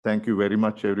 Thank you very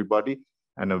much, everybody.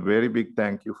 And a very big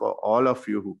thank you for all of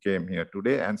you who came here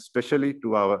today, and especially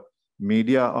to our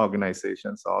media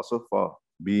organizations also for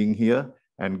being here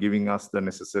and giving us the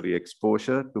necessary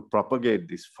exposure to propagate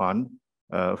this fund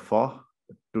to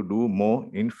do more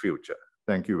in future.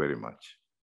 Thank you very much.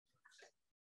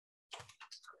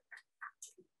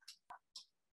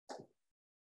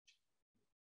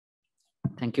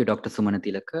 Thank you, Dr. Sumana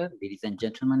Tilaka. Ladies and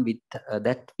gentlemen, with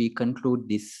that, we conclude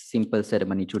this simple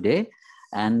ceremony today.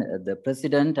 And the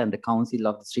President and the Council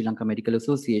of the Sri Lanka Medical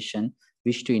Association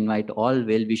wish to invite all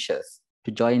well-wishers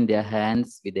to join their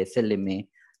hands with SLMA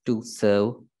to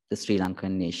serve the Sri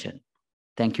Lankan nation.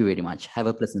 Thank you very much. Have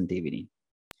a pleasant evening.